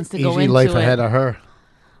 If she wants to go into it... Easy life ahead of her.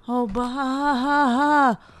 Oh, bah, ha, ha,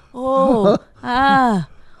 ha. Oh, ah,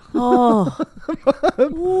 oh.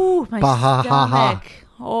 Ooh, my Bah, ha, ha, ha. stomach.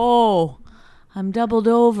 Oh, I'm doubled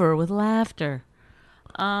over with laughter.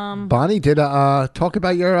 Bonnie did talk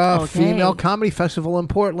about your Okay. female comedy festival in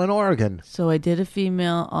Portland, Oregon. So I did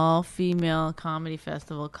a all-female comedy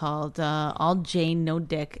festival called All Jane No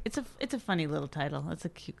Dick. It's a funny little title. It's a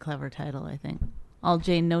cute, clever title, I think. All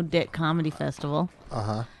Jane No Dick Comedy Festival.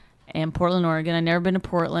 In Portland, Oregon. I've never been to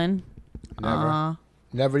Portland. Never.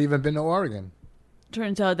 Never even been to Oregon.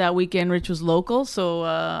 Turns out that weekend Rich was local, so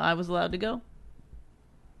I was allowed to go.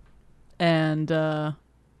 And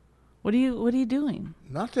what are you doing?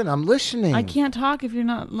 Nothing. I'm listening. I can't talk if you're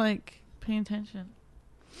not like paying attention.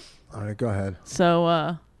 All right, go ahead. So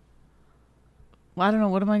well, I don't know.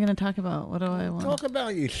 What am I going to talk about? What do I want? Talk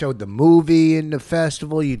about you showed the movie in the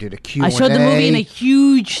festival. You did a Q&A. I showed the movie in a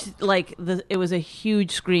huge it was a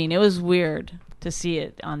huge screen. It was weird to see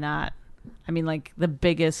it on that. I mean, like the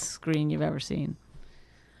biggest screen you've ever seen.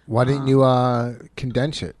 Why didn't you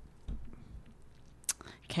condense it?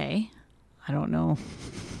 Okay, I don't know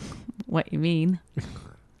what you mean.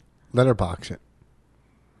 Letterbox it.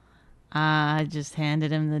 I just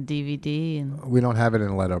handed him the DVD and We don't have it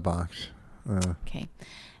in Letterbox. okay.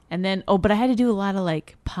 And then but I had to do a lot of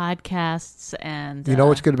like podcasts and You know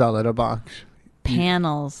what's good about Letterbox?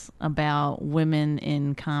 panels about women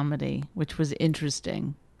in comedy, which was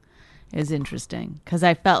interesting. It was interesting because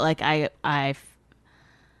I felt like I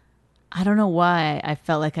don't know why I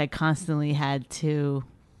felt like I constantly had to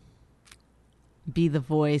be the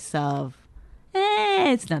voice of,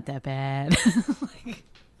 it's not that bad. Like,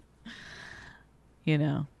 you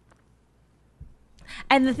know.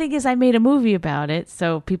 And the thing is, I made a movie about it,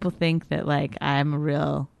 so people think that like I'm a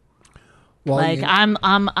real, Well, like I'm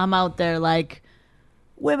out there like,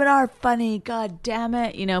 women are funny, god damn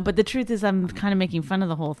it, you know. But the truth is, I'm kind of making fun of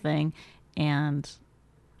the whole thing, and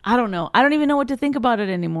I don't know. I don't even know what to think about it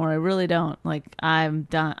anymore. I really don't. Like, I'm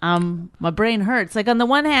done. My brain hurts. Like, on the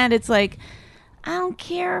one hand, it's like, I don't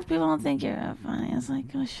care if people don't think you're funny. It's like,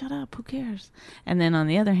 oh, shut up. Who cares? And then on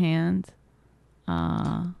the other hand,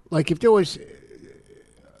 like if there was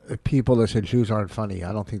people that said Jews aren't funny,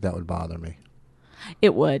 I don't think that would bother me.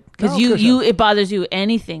 it would. Because No, it bothers you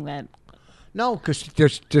anything that. No, because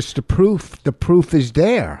there's just the proof. The proof is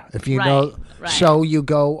there. If you Right, know, right. so you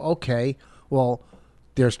go, okay, well,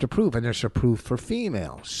 there's the proof, and there's a proof for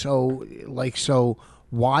females. So,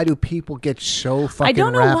 why do people get so fucking I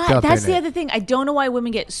don't know wrapped why. up That's in the it? other thing. I don't know why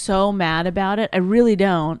women get so mad about it. I really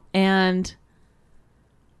don't. And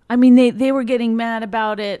I mean, they were getting mad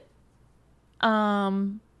about it.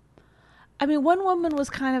 I mean, one woman was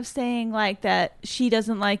kind of saying like that she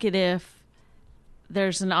doesn't like it if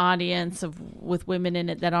there's an audience with women in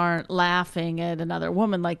it that aren't laughing at another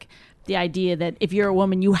woman. Like the idea that if you're a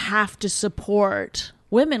woman, you have to support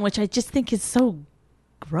women, which I just think is so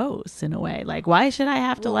gross in a way. Like, why should I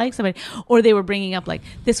have to like somebody? Or they were bringing up like,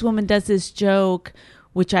 this woman does this joke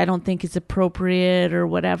which I don't think is appropriate or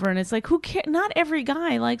whatever, and it's like, who cares? Not every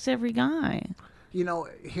guy likes every guy. You know,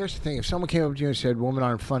 here's the thing. If someone came up to you and said, women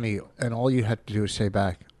aren't funny, and all you had to do is say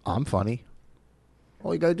back, I'm funny.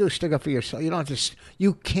 All you got to do is stick up for yourself. You don't have to,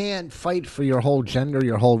 you can't fight for your whole gender,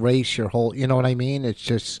 your whole race, your whole, you know what I mean? It's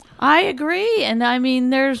just. I agree. And I mean,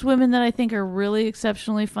 there's women that I think are really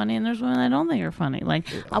exceptionally funny, and there's women I don't think are funny. Like,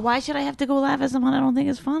 why should I have to go laugh at someone I don't think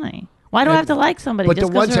is funny? Why do I have to like somebody? But just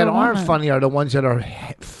the 'cause ones they're that a aren't woman? funny are the ones that are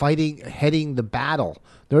heading the battle.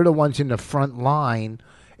 They're the ones in the front line.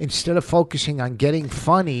 Instead of focusing on getting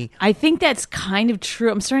funny, I think that's kind of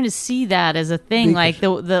true. I'm starting to see that as a thing. Like the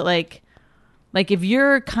like if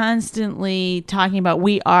you're constantly talking about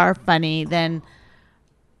we are funny, then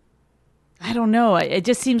I don't know. It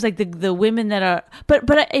just seems like the women that are.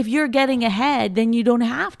 But if you're getting ahead, then you don't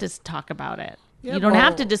have to talk about it. Yeah, you don't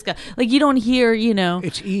have to well- discuss. Like you don't hear. You know.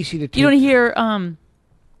 it's easy to take. You don't hear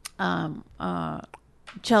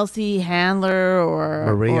Chelsea Handler or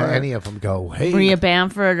Maria, or any of them go, hey. Maria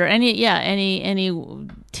Bamford or any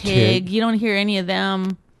Tig. You don't hear any of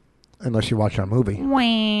them. Unless you watch our movie.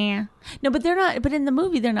 Wah. No, but they're not. But in the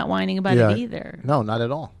movie, they're not whining about Yeah. it either. No, not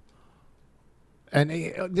at all. And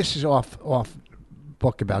this is off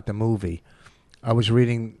book about the movie. I was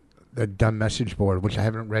reading the Dumb Message Board, which I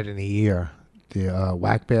haven't read in a year, the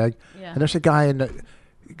Whack Bag. Yeah. And there's a guy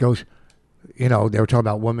goes, you know, they were talking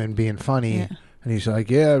about women being funny. Yeah. And he's like,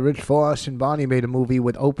 yeah, Rich Voss and Bonnie made a movie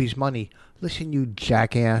with Opie's money. Listen, you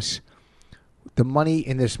jackass. The money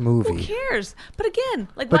in this movie. Who cares? But again,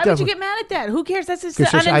 like, But why would the- you get mad at that? Who cares? That's just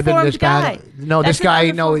Because an uninformed guy. No, That's this guy,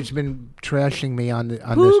 an no, uninformed- he's been trashing me on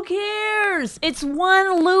Who this. cares? losers. It's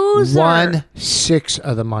one loser. 1/6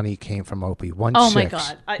 of the money came from Opie. 1/6. Oh my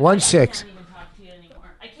God. 1/6. I can't even talk to you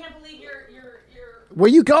anymore. I can't believe you're. Where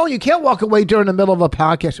you going? You can't walk away during the middle of a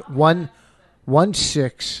podcast.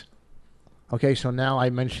 1/6. Okay, so now I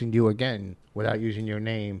mentioned you again without using your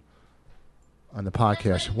name on the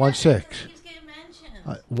podcast. 1/6. Keeps getting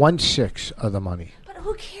mentioned. 1/6 of the money. But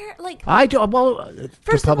who cares? Like, I do. Well,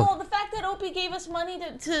 first of all, the fact that Opie gave us money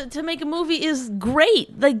to make a movie is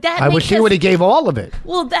great. Like that. I wish he would have gave all of it.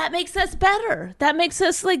 Well, that makes us better. That makes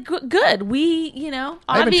us like good. We,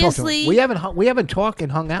 obviously We haven't talked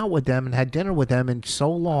and hung out with them and had dinner with them in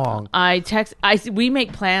so long. We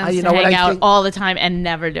make plans You to know what hang I out think? all the time and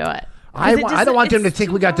never do it. I don't want them to it's think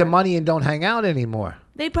too we got the hard. money and don't hang out anymore.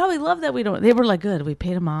 They probably love that we don't. They were like, good. We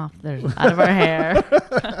paid them off. They're out of our hair.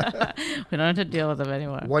 We don't have to deal with them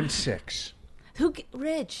anymore. 1/6.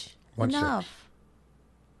 Rich? 1/6. Enough.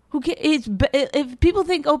 If people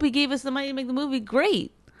think Opie gave us the money to make the movie,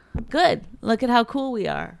 great, good. Look at how cool we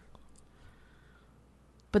are.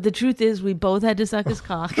 But the truth is, we both had to suck his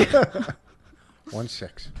cock.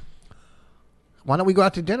 1/6. Why don't we go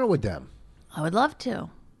out to dinner with them? I would love to.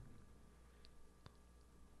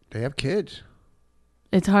 They have kids.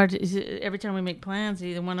 It's hard. Every time we make plans,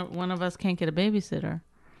 either one of us can't get a babysitter.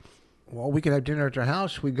 Well, we could have dinner at their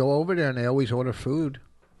house. We go over there, and they always order food.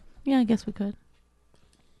 Yeah, I guess we could.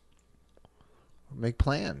 Make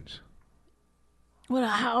plans. What?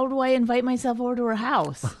 How do I invite myself over to her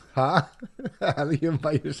house? Huh? How do you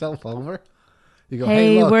invite yourself over? You go,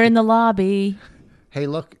 Hey, look, we're in the lobby. Hey,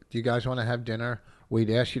 look, do you guys want to have dinner? We'd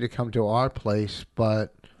ask you to come to our place,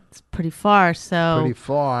 but It's pretty far, so pretty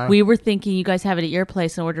far. we were thinking you guys have it at your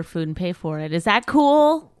place and order food and pay for it. Is that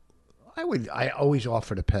cool? I always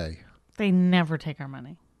offer to pay. They never take our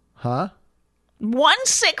money. Huh?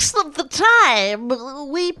 1/6 of the time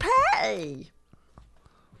we pay.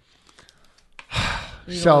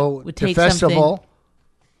 So would the take festival,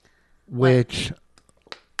 which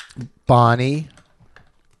Bonnie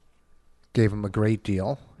gave him a great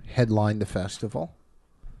deal, headlined the festival.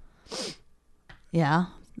 Yeah.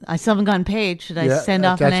 I still haven't gotten paid. Should I send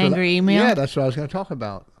off an angry email? Yeah, that's what I was going to talk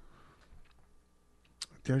about.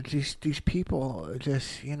 They're just these people.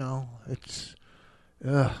 Just it's,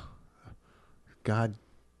 God God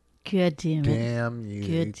damn it. damn you! You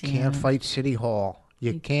Good damn can't it. fight City Hall.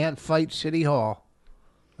 You can't fight City Hall.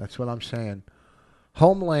 That's what I'm saying.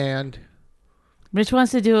 Homeland. Rich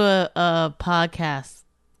wants to do a podcast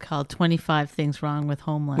called 25 Things Wrong with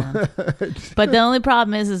Homeland. But the only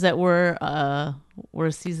problem is that we're a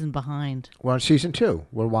season behind. We're on season 2.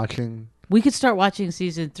 We're watching. We could start watching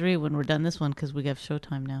season 3 when we're done this one because we have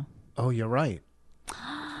Showtime now. Oh, you're right.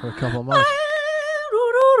 For a couple of months.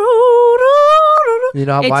 You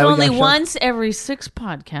know It's why we only got once every 6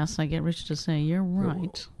 podcasts I get Rich to say, you're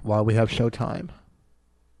right. Why we have Showtime?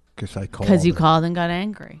 Because I called. Because you called and got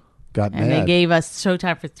angry. Got And mad they gave us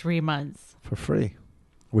Showtime for 3 months. for free,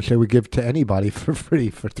 which they would give to anybody for free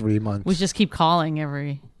for 3 months. We just keep calling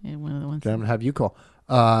every one of the ones. Then have you call.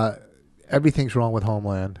 Everything's wrong with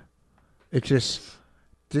Homeland. It's just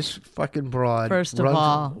this fucking broad. First of runs-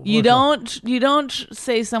 all, you don't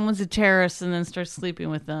say someone's a terrorist and then start sleeping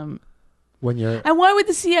with them. when you're. And why would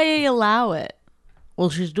the CIA allow it? Well,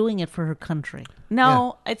 she's doing it for her country.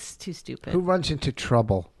 No, it's too stupid. Who runs into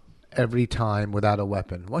trouble every time without a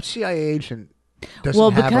weapon? What CIA agent doesn't Well,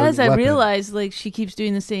 have because a I weapon? realized like she keeps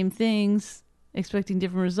doing the same things, expecting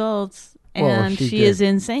different results, Well, and she she did. is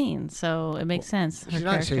insane. So it makes sense. Her She's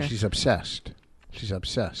not saying character. she's obsessed. She's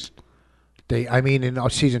obsessed. In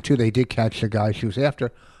season 2, they did catch the guy she was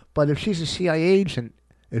after. But if she's a CIA agent,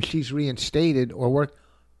 if she's reinstated or worked,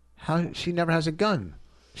 how she never has a gun?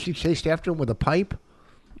 She chased after him with a pipe.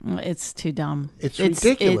 It's too dumb. It's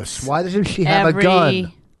ridiculous. it's Why doesn't she have a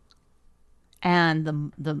gun? And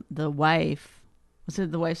the wife, what's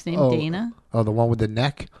the wife's name? Dana. Oh, the one with the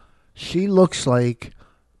neck. She looks like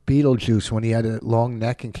Beetlejuice when he had a long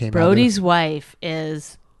neck and came Brody's wife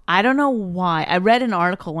is. I don't know why. I read an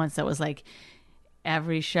article once that was like,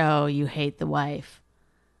 every show you hate the wife,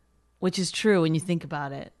 which is true when you think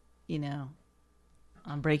about it. You know,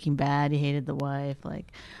 on Breaking Bad, he hated the wife.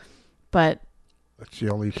 But That's the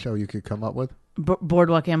only show you could come up with.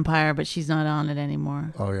 Boardwalk Empire, but she's not on it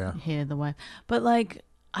anymore. Oh yeah. He hated the wife. But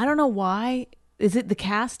I don't know why. Is it the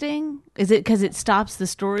casting? Is it because it stops the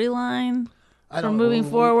storyline from moving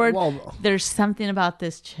forward? Well, There's something about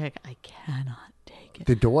this chick I cannot take it.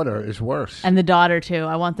 the daughter is worse. And the daughter too.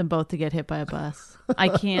 I want them both to get hit by a bus. I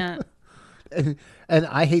can't. And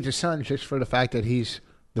I hate the son just for the fact that he's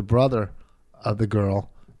the brother of the girl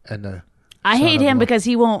and the. I son hate of him the- because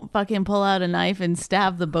he won't fucking pull out a knife and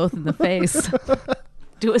stab them both in the face.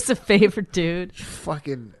 Do us a favor, dude.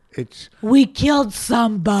 Fucking, it's. We killed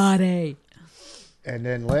somebody. And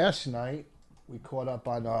then last night, we caught up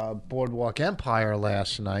on Boardwalk Empire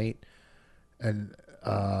last night. And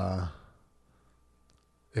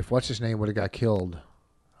if what's his name would have got killed,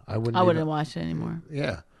 I wouldn't watch it anymore.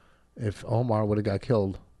 Yeah. If Omar would have got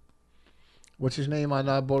killed. What's his name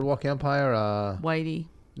on Boardwalk Empire? Whitey.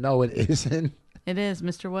 No, it isn't. It is,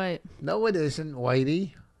 Mr. White. No, it isn't,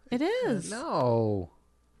 Whitey. It is. No.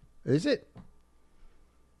 Is it?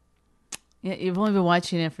 Yeah, you've only been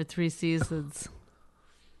watching it for 3 seasons.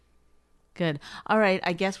 Good. All right,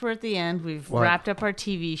 I guess we're at the end. We've wrapped up our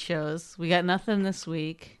TV shows. We got nothing this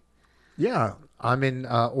week. Yeah, I'm in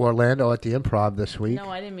Orlando at the Improv this week. No,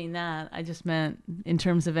 I didn't mean that. I just meant in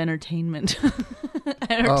terms of entertainment.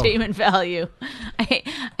 Entertainment value. I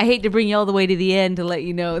hate to bring you all the way to the end to let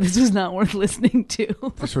you know this was not worth listening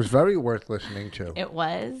to. This was very worth listening to. It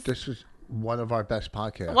was? This was one of our best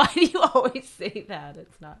podcasts. Why do you always say that?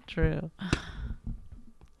 It's not true.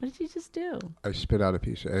 What did you just do? I spit out a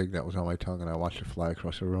piece of egg that was on my tongue, and I watched it fly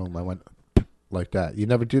across the room. I went like that. You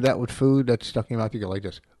never do that with food that's stuck in your mouth? You go like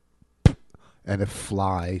this, and it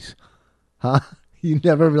flies. Huh? You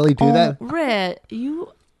never really do that? Red,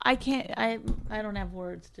 I can't, I don't have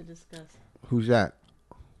words to discuss. Who's that?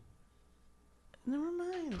 Never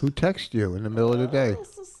mind. Who texted you in the middle of the day?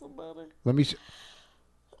 This is somebody. Let me see.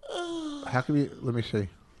 How can we, let me see.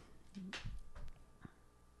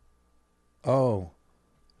 Oh.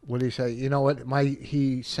 What did he say? You know what?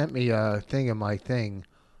 He sent me a thing in my thing.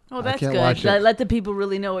 Oh, that's can't good. watch it. Let the people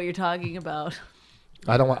really know what you're talking about.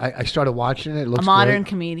 I don't want. I started watching it. It looks a modern great.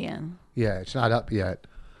 Comedian. Yeah, it's not up yet.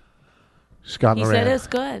 Scott He Moran. said it's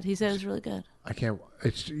good. He said it's really good. I can't.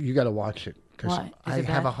 It's you got to watch it. Why? Is I it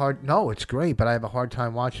have bad? a hard. No, it's great, but I have a hard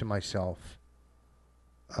time watching myself.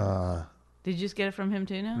 Did you just get it from him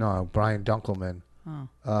too now? No, Brian Dunkelman.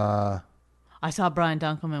 Oh. I saw Brian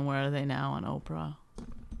Dunkelman. Where are they now on Oprah?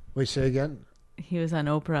 Wait, say again. He was on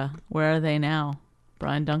Oprah. Where are they now?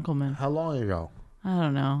 Brian Dunkelman. How long ago? I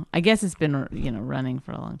don't know. I guess it's been running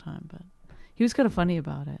for a long time, but he was kind of funny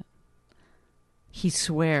about it. He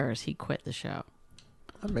swears he quit the show.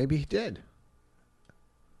 Maybe he did.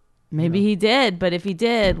 Maybe he did, but if he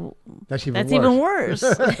did, that's even worse.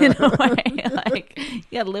 In a way, like you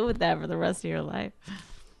gotta live with that for the rest of your life.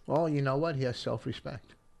 Well, you know what? He has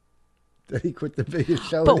self-respect. That he quit the biggest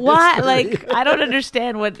show. But in why? history. Like, I don't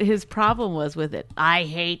understand what his problem was with it. I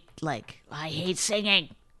hate singing.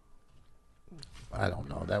 I don't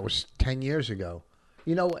know. That was 10 years ago.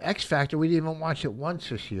 You know, X Factor, we didn't even watch it once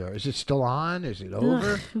this year. Is it still on? Is it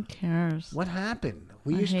over? Ugh, who cares? What happened?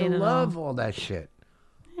 We I used to hate it love all that shit.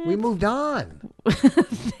 We moved on.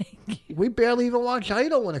 We barely even watch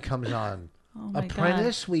Idol when it comes on. Oh my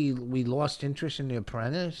Apprentice, we lost interest in The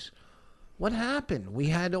Apprentice. What happened? We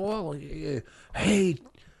had all, hey.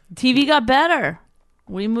 TV got better.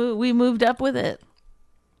 We moved up with it.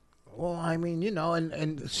 Well, I mean,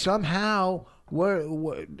 and somehow we're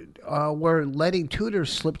letting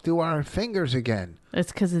Tudors slip through our fingers again.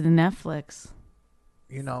 It's because of the Netflix.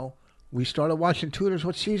 We started watching Tudors.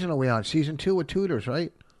 What season are we on? Season 2 of Tudors,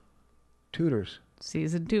 right? Tudors.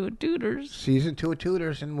 Season 2 of Tudors. Season 2 of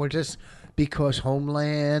Tudors, and we're just because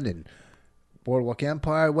Homeland and Boardwalk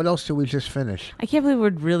Empire. What else did we just finish? I can't believe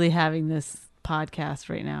we're really having this podcast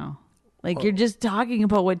right now. Like, you're just talking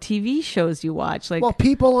about what TV shows you watch. Like, well,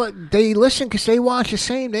 people, they listen because they watch the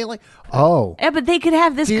same. They like, oh. Yeah, but they could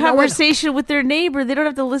have this Do you know conversation with their neighbor. They don't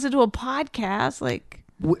have to listen to a podcast. Like,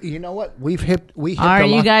 you know what? We hit are the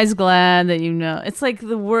you guys glad that you know? It's like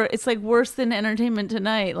it's like worse than Entertainment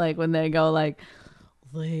Tonight. Like when they go like,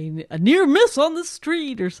 a near miss on the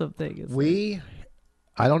street or something. It's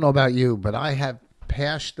I don't know about you, but I have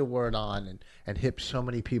passed the word on and hipped so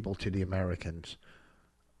many people to the Americans.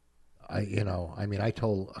 I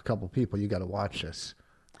told a couple people, you got to watch this.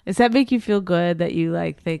 Does that make you feel good that you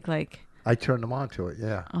think I turned them on to it,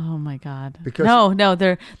 yeah. Oh my God! Because no,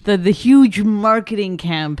 the huge marketing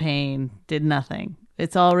campaign did nothing.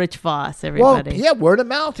 It's all Rich Voss. Everybody. Well, yeah, word of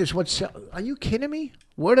mouth is what's. Are you kidding me?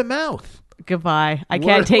 Word of mouth. Goodbye. I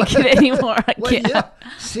can't take it anymore. I can't. Yeah,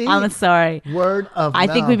 see, I'm sorry. Word of mouth.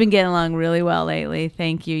 I think we've been getting along really well lately.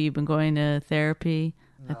 Thank you. You've been going to therapy.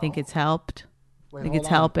 No. I think it's helped. I think it's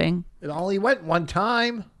helping. It only went one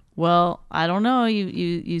time. Well, I don't know.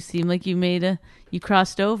 You seem like you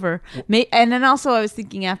crossed over. And then also I was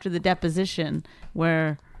thinking after the deposition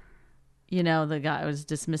where, the guy was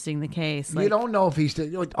dismissing the case. You don't know if he's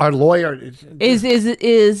our lawyer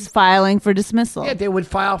is filing for dismissal. Yeah, they would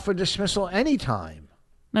file for dismissal anytime.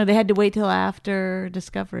 No, they had to wait till after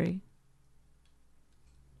discovery.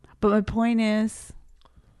 But my point is,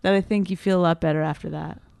 that I think you feel a lot better after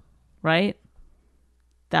that, right?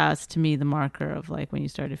 That's to me the marker of like when you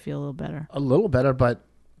start to feel a little better. A little better, but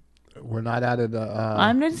we're not out of the...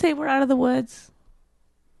 I'm going to say we're out of the woods.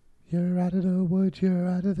 You're out of the woods, you're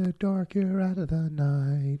out of the dark, you're out of the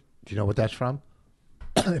night. Do you know what that's from?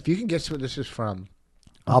 If you can guess what this is from,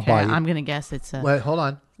 I'll buy you. I'm going to guess it's Wait, hold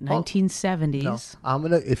on. 1970s. No, I'm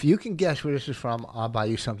gonna. If you can guess where this is from, I'll buy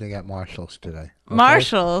you something at Marshall's today. Okay?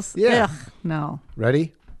 Marshalls? Yeah. Ugh, no.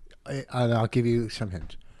 Ready? And I'll give you some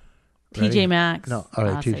hints. Ready? TJ Maxx? No. All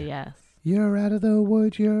right, I'll TJ. say yes. You're out of the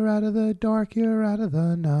woods, you're out of the dark, you're out of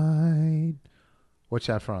the night. What's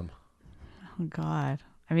that from? Oh, God.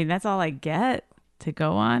 I mean, that's all I get to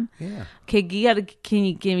go on. Yeah. Okay, can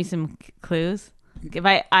you give me some clues? If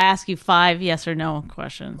I ask you 5 yes or no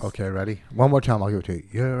questions. Okay, ready? One more time, I'll give it to you.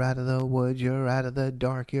 You're out of the woods, you're out of the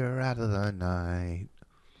dark, you're out of the night.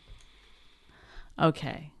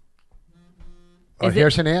 Okay. Oh,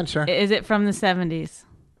 here's an answer. Is it from the 70s?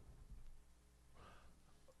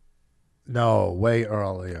 No, way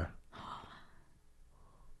earlier.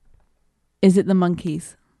 Is it the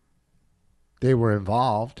Monkees? They were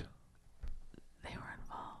involved.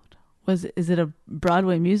 Is it a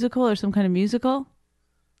Broadway musical or some kind of musical?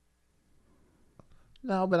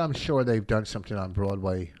 No, but I'm sure they've done something on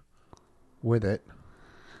Broadway with it.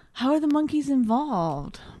 How are the Monkees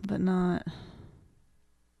involved, but not?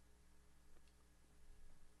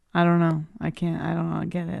 I don't know. I don't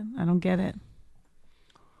get it. I don't get it.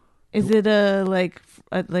 Is it like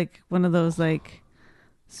one of those like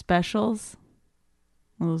specials?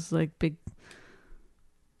 One of those like big,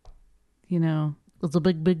 it's a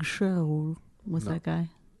big show. What's that guy?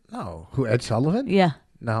 No. Who, Ed Sullivan? Yeah.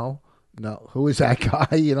 No. Who is that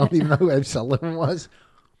guy? You don't even know who Ed Sullivan was?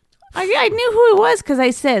 I knew who it was because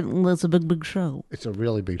I said it's a big show. It's a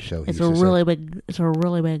really big show. It's a really big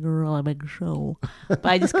show. But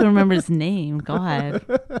I just couldn't remember his name. God.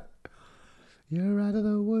 You're out of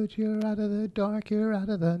the woods, you're out of the dark, you're out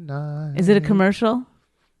of the night. Is it a commercial?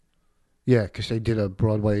 Yeah, because they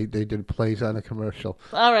did plays on a commercial.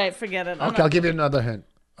 All right, forget it. Okay, I'll give you another hint.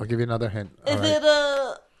 Is it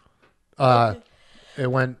a... It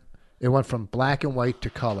went from black and white to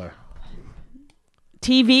color.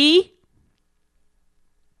 TV?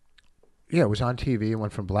 Yeah, it was on TV. It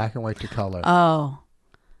went from black and white to color. Oh.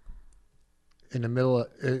 In the middle,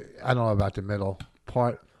 I don't know about the middle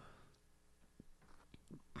part.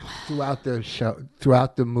 Throughout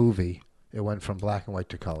the movie, it went from black and white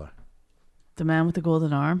to color. The Man with the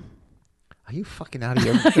Golden Arm? Are you fucking out of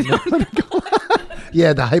your...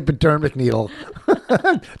 Yeah, the hypodermic needle.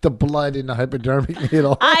 The blood in the hypodermic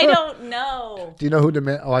needle. I don't know. Do you know who the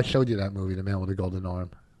man... Oh, I showed you that movie, The Man with the Golden Arm.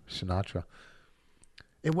 Sinatra.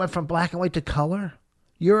 It went from black and white to color?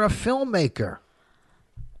 You're a filmmaker.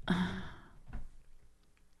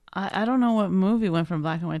 I don't know what movie went from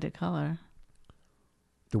black and white to color.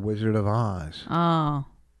 The Wizard of Oz. Oh.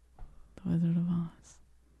 The Wizard of Oz.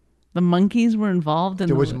 The monkeys were involved in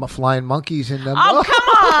there was flying monkeys in them. Oh,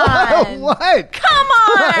 come on! What? Come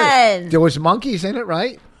on! There was monkeys in it,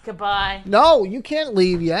 right? Goodbye. No, you can't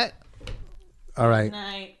leave yet. All right. Good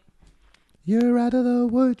night. You're out of the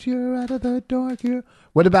woods, you're out of the dark.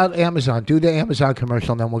 What about Amazon? Do the Amazon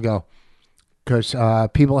commercial and then we'll go. Because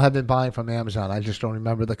people have been buying from Amazon. I just don't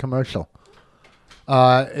remember the commercial.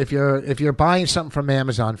 If you're buying something from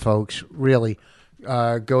Amazon, folks, really...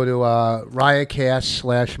 go to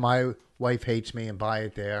Riotcast / My Wife Hates Me and buy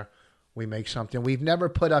it there. We make something. We've never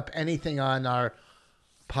put up anything on our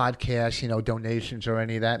podcast, donations or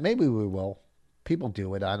any of that. Maybe we will. People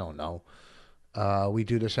do it. I don't know. We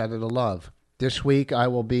do this out of the love. This week I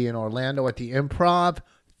will be in Orlando at the Improv,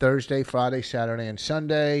 Thursday, Friday, Saturday, and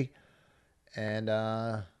Sunday. And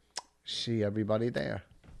see everybody there.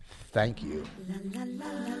 Thank you.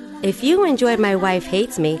 If you enjoyed My Wife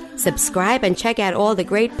Hates Me, subscribe and check out all the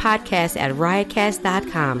great podcasts at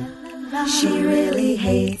riotcast.com. She really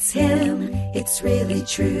hates him, it's really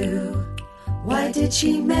true. Why did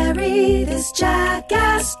she marry this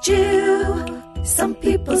jackass Jew? Some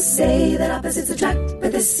people say that opposites attract,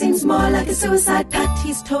 but this seems more like a suicide pact.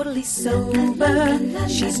 He's totally sober,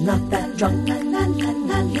 she's not that drunk.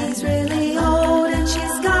 He's really old and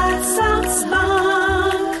she's got some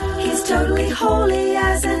spunk. He's totally holy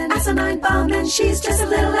as an asinine bomb, and she's just a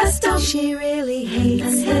little less dumb. She really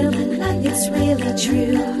hates him, it's really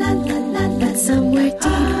true. But somewhere deep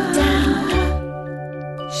down,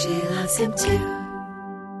 she loves him too.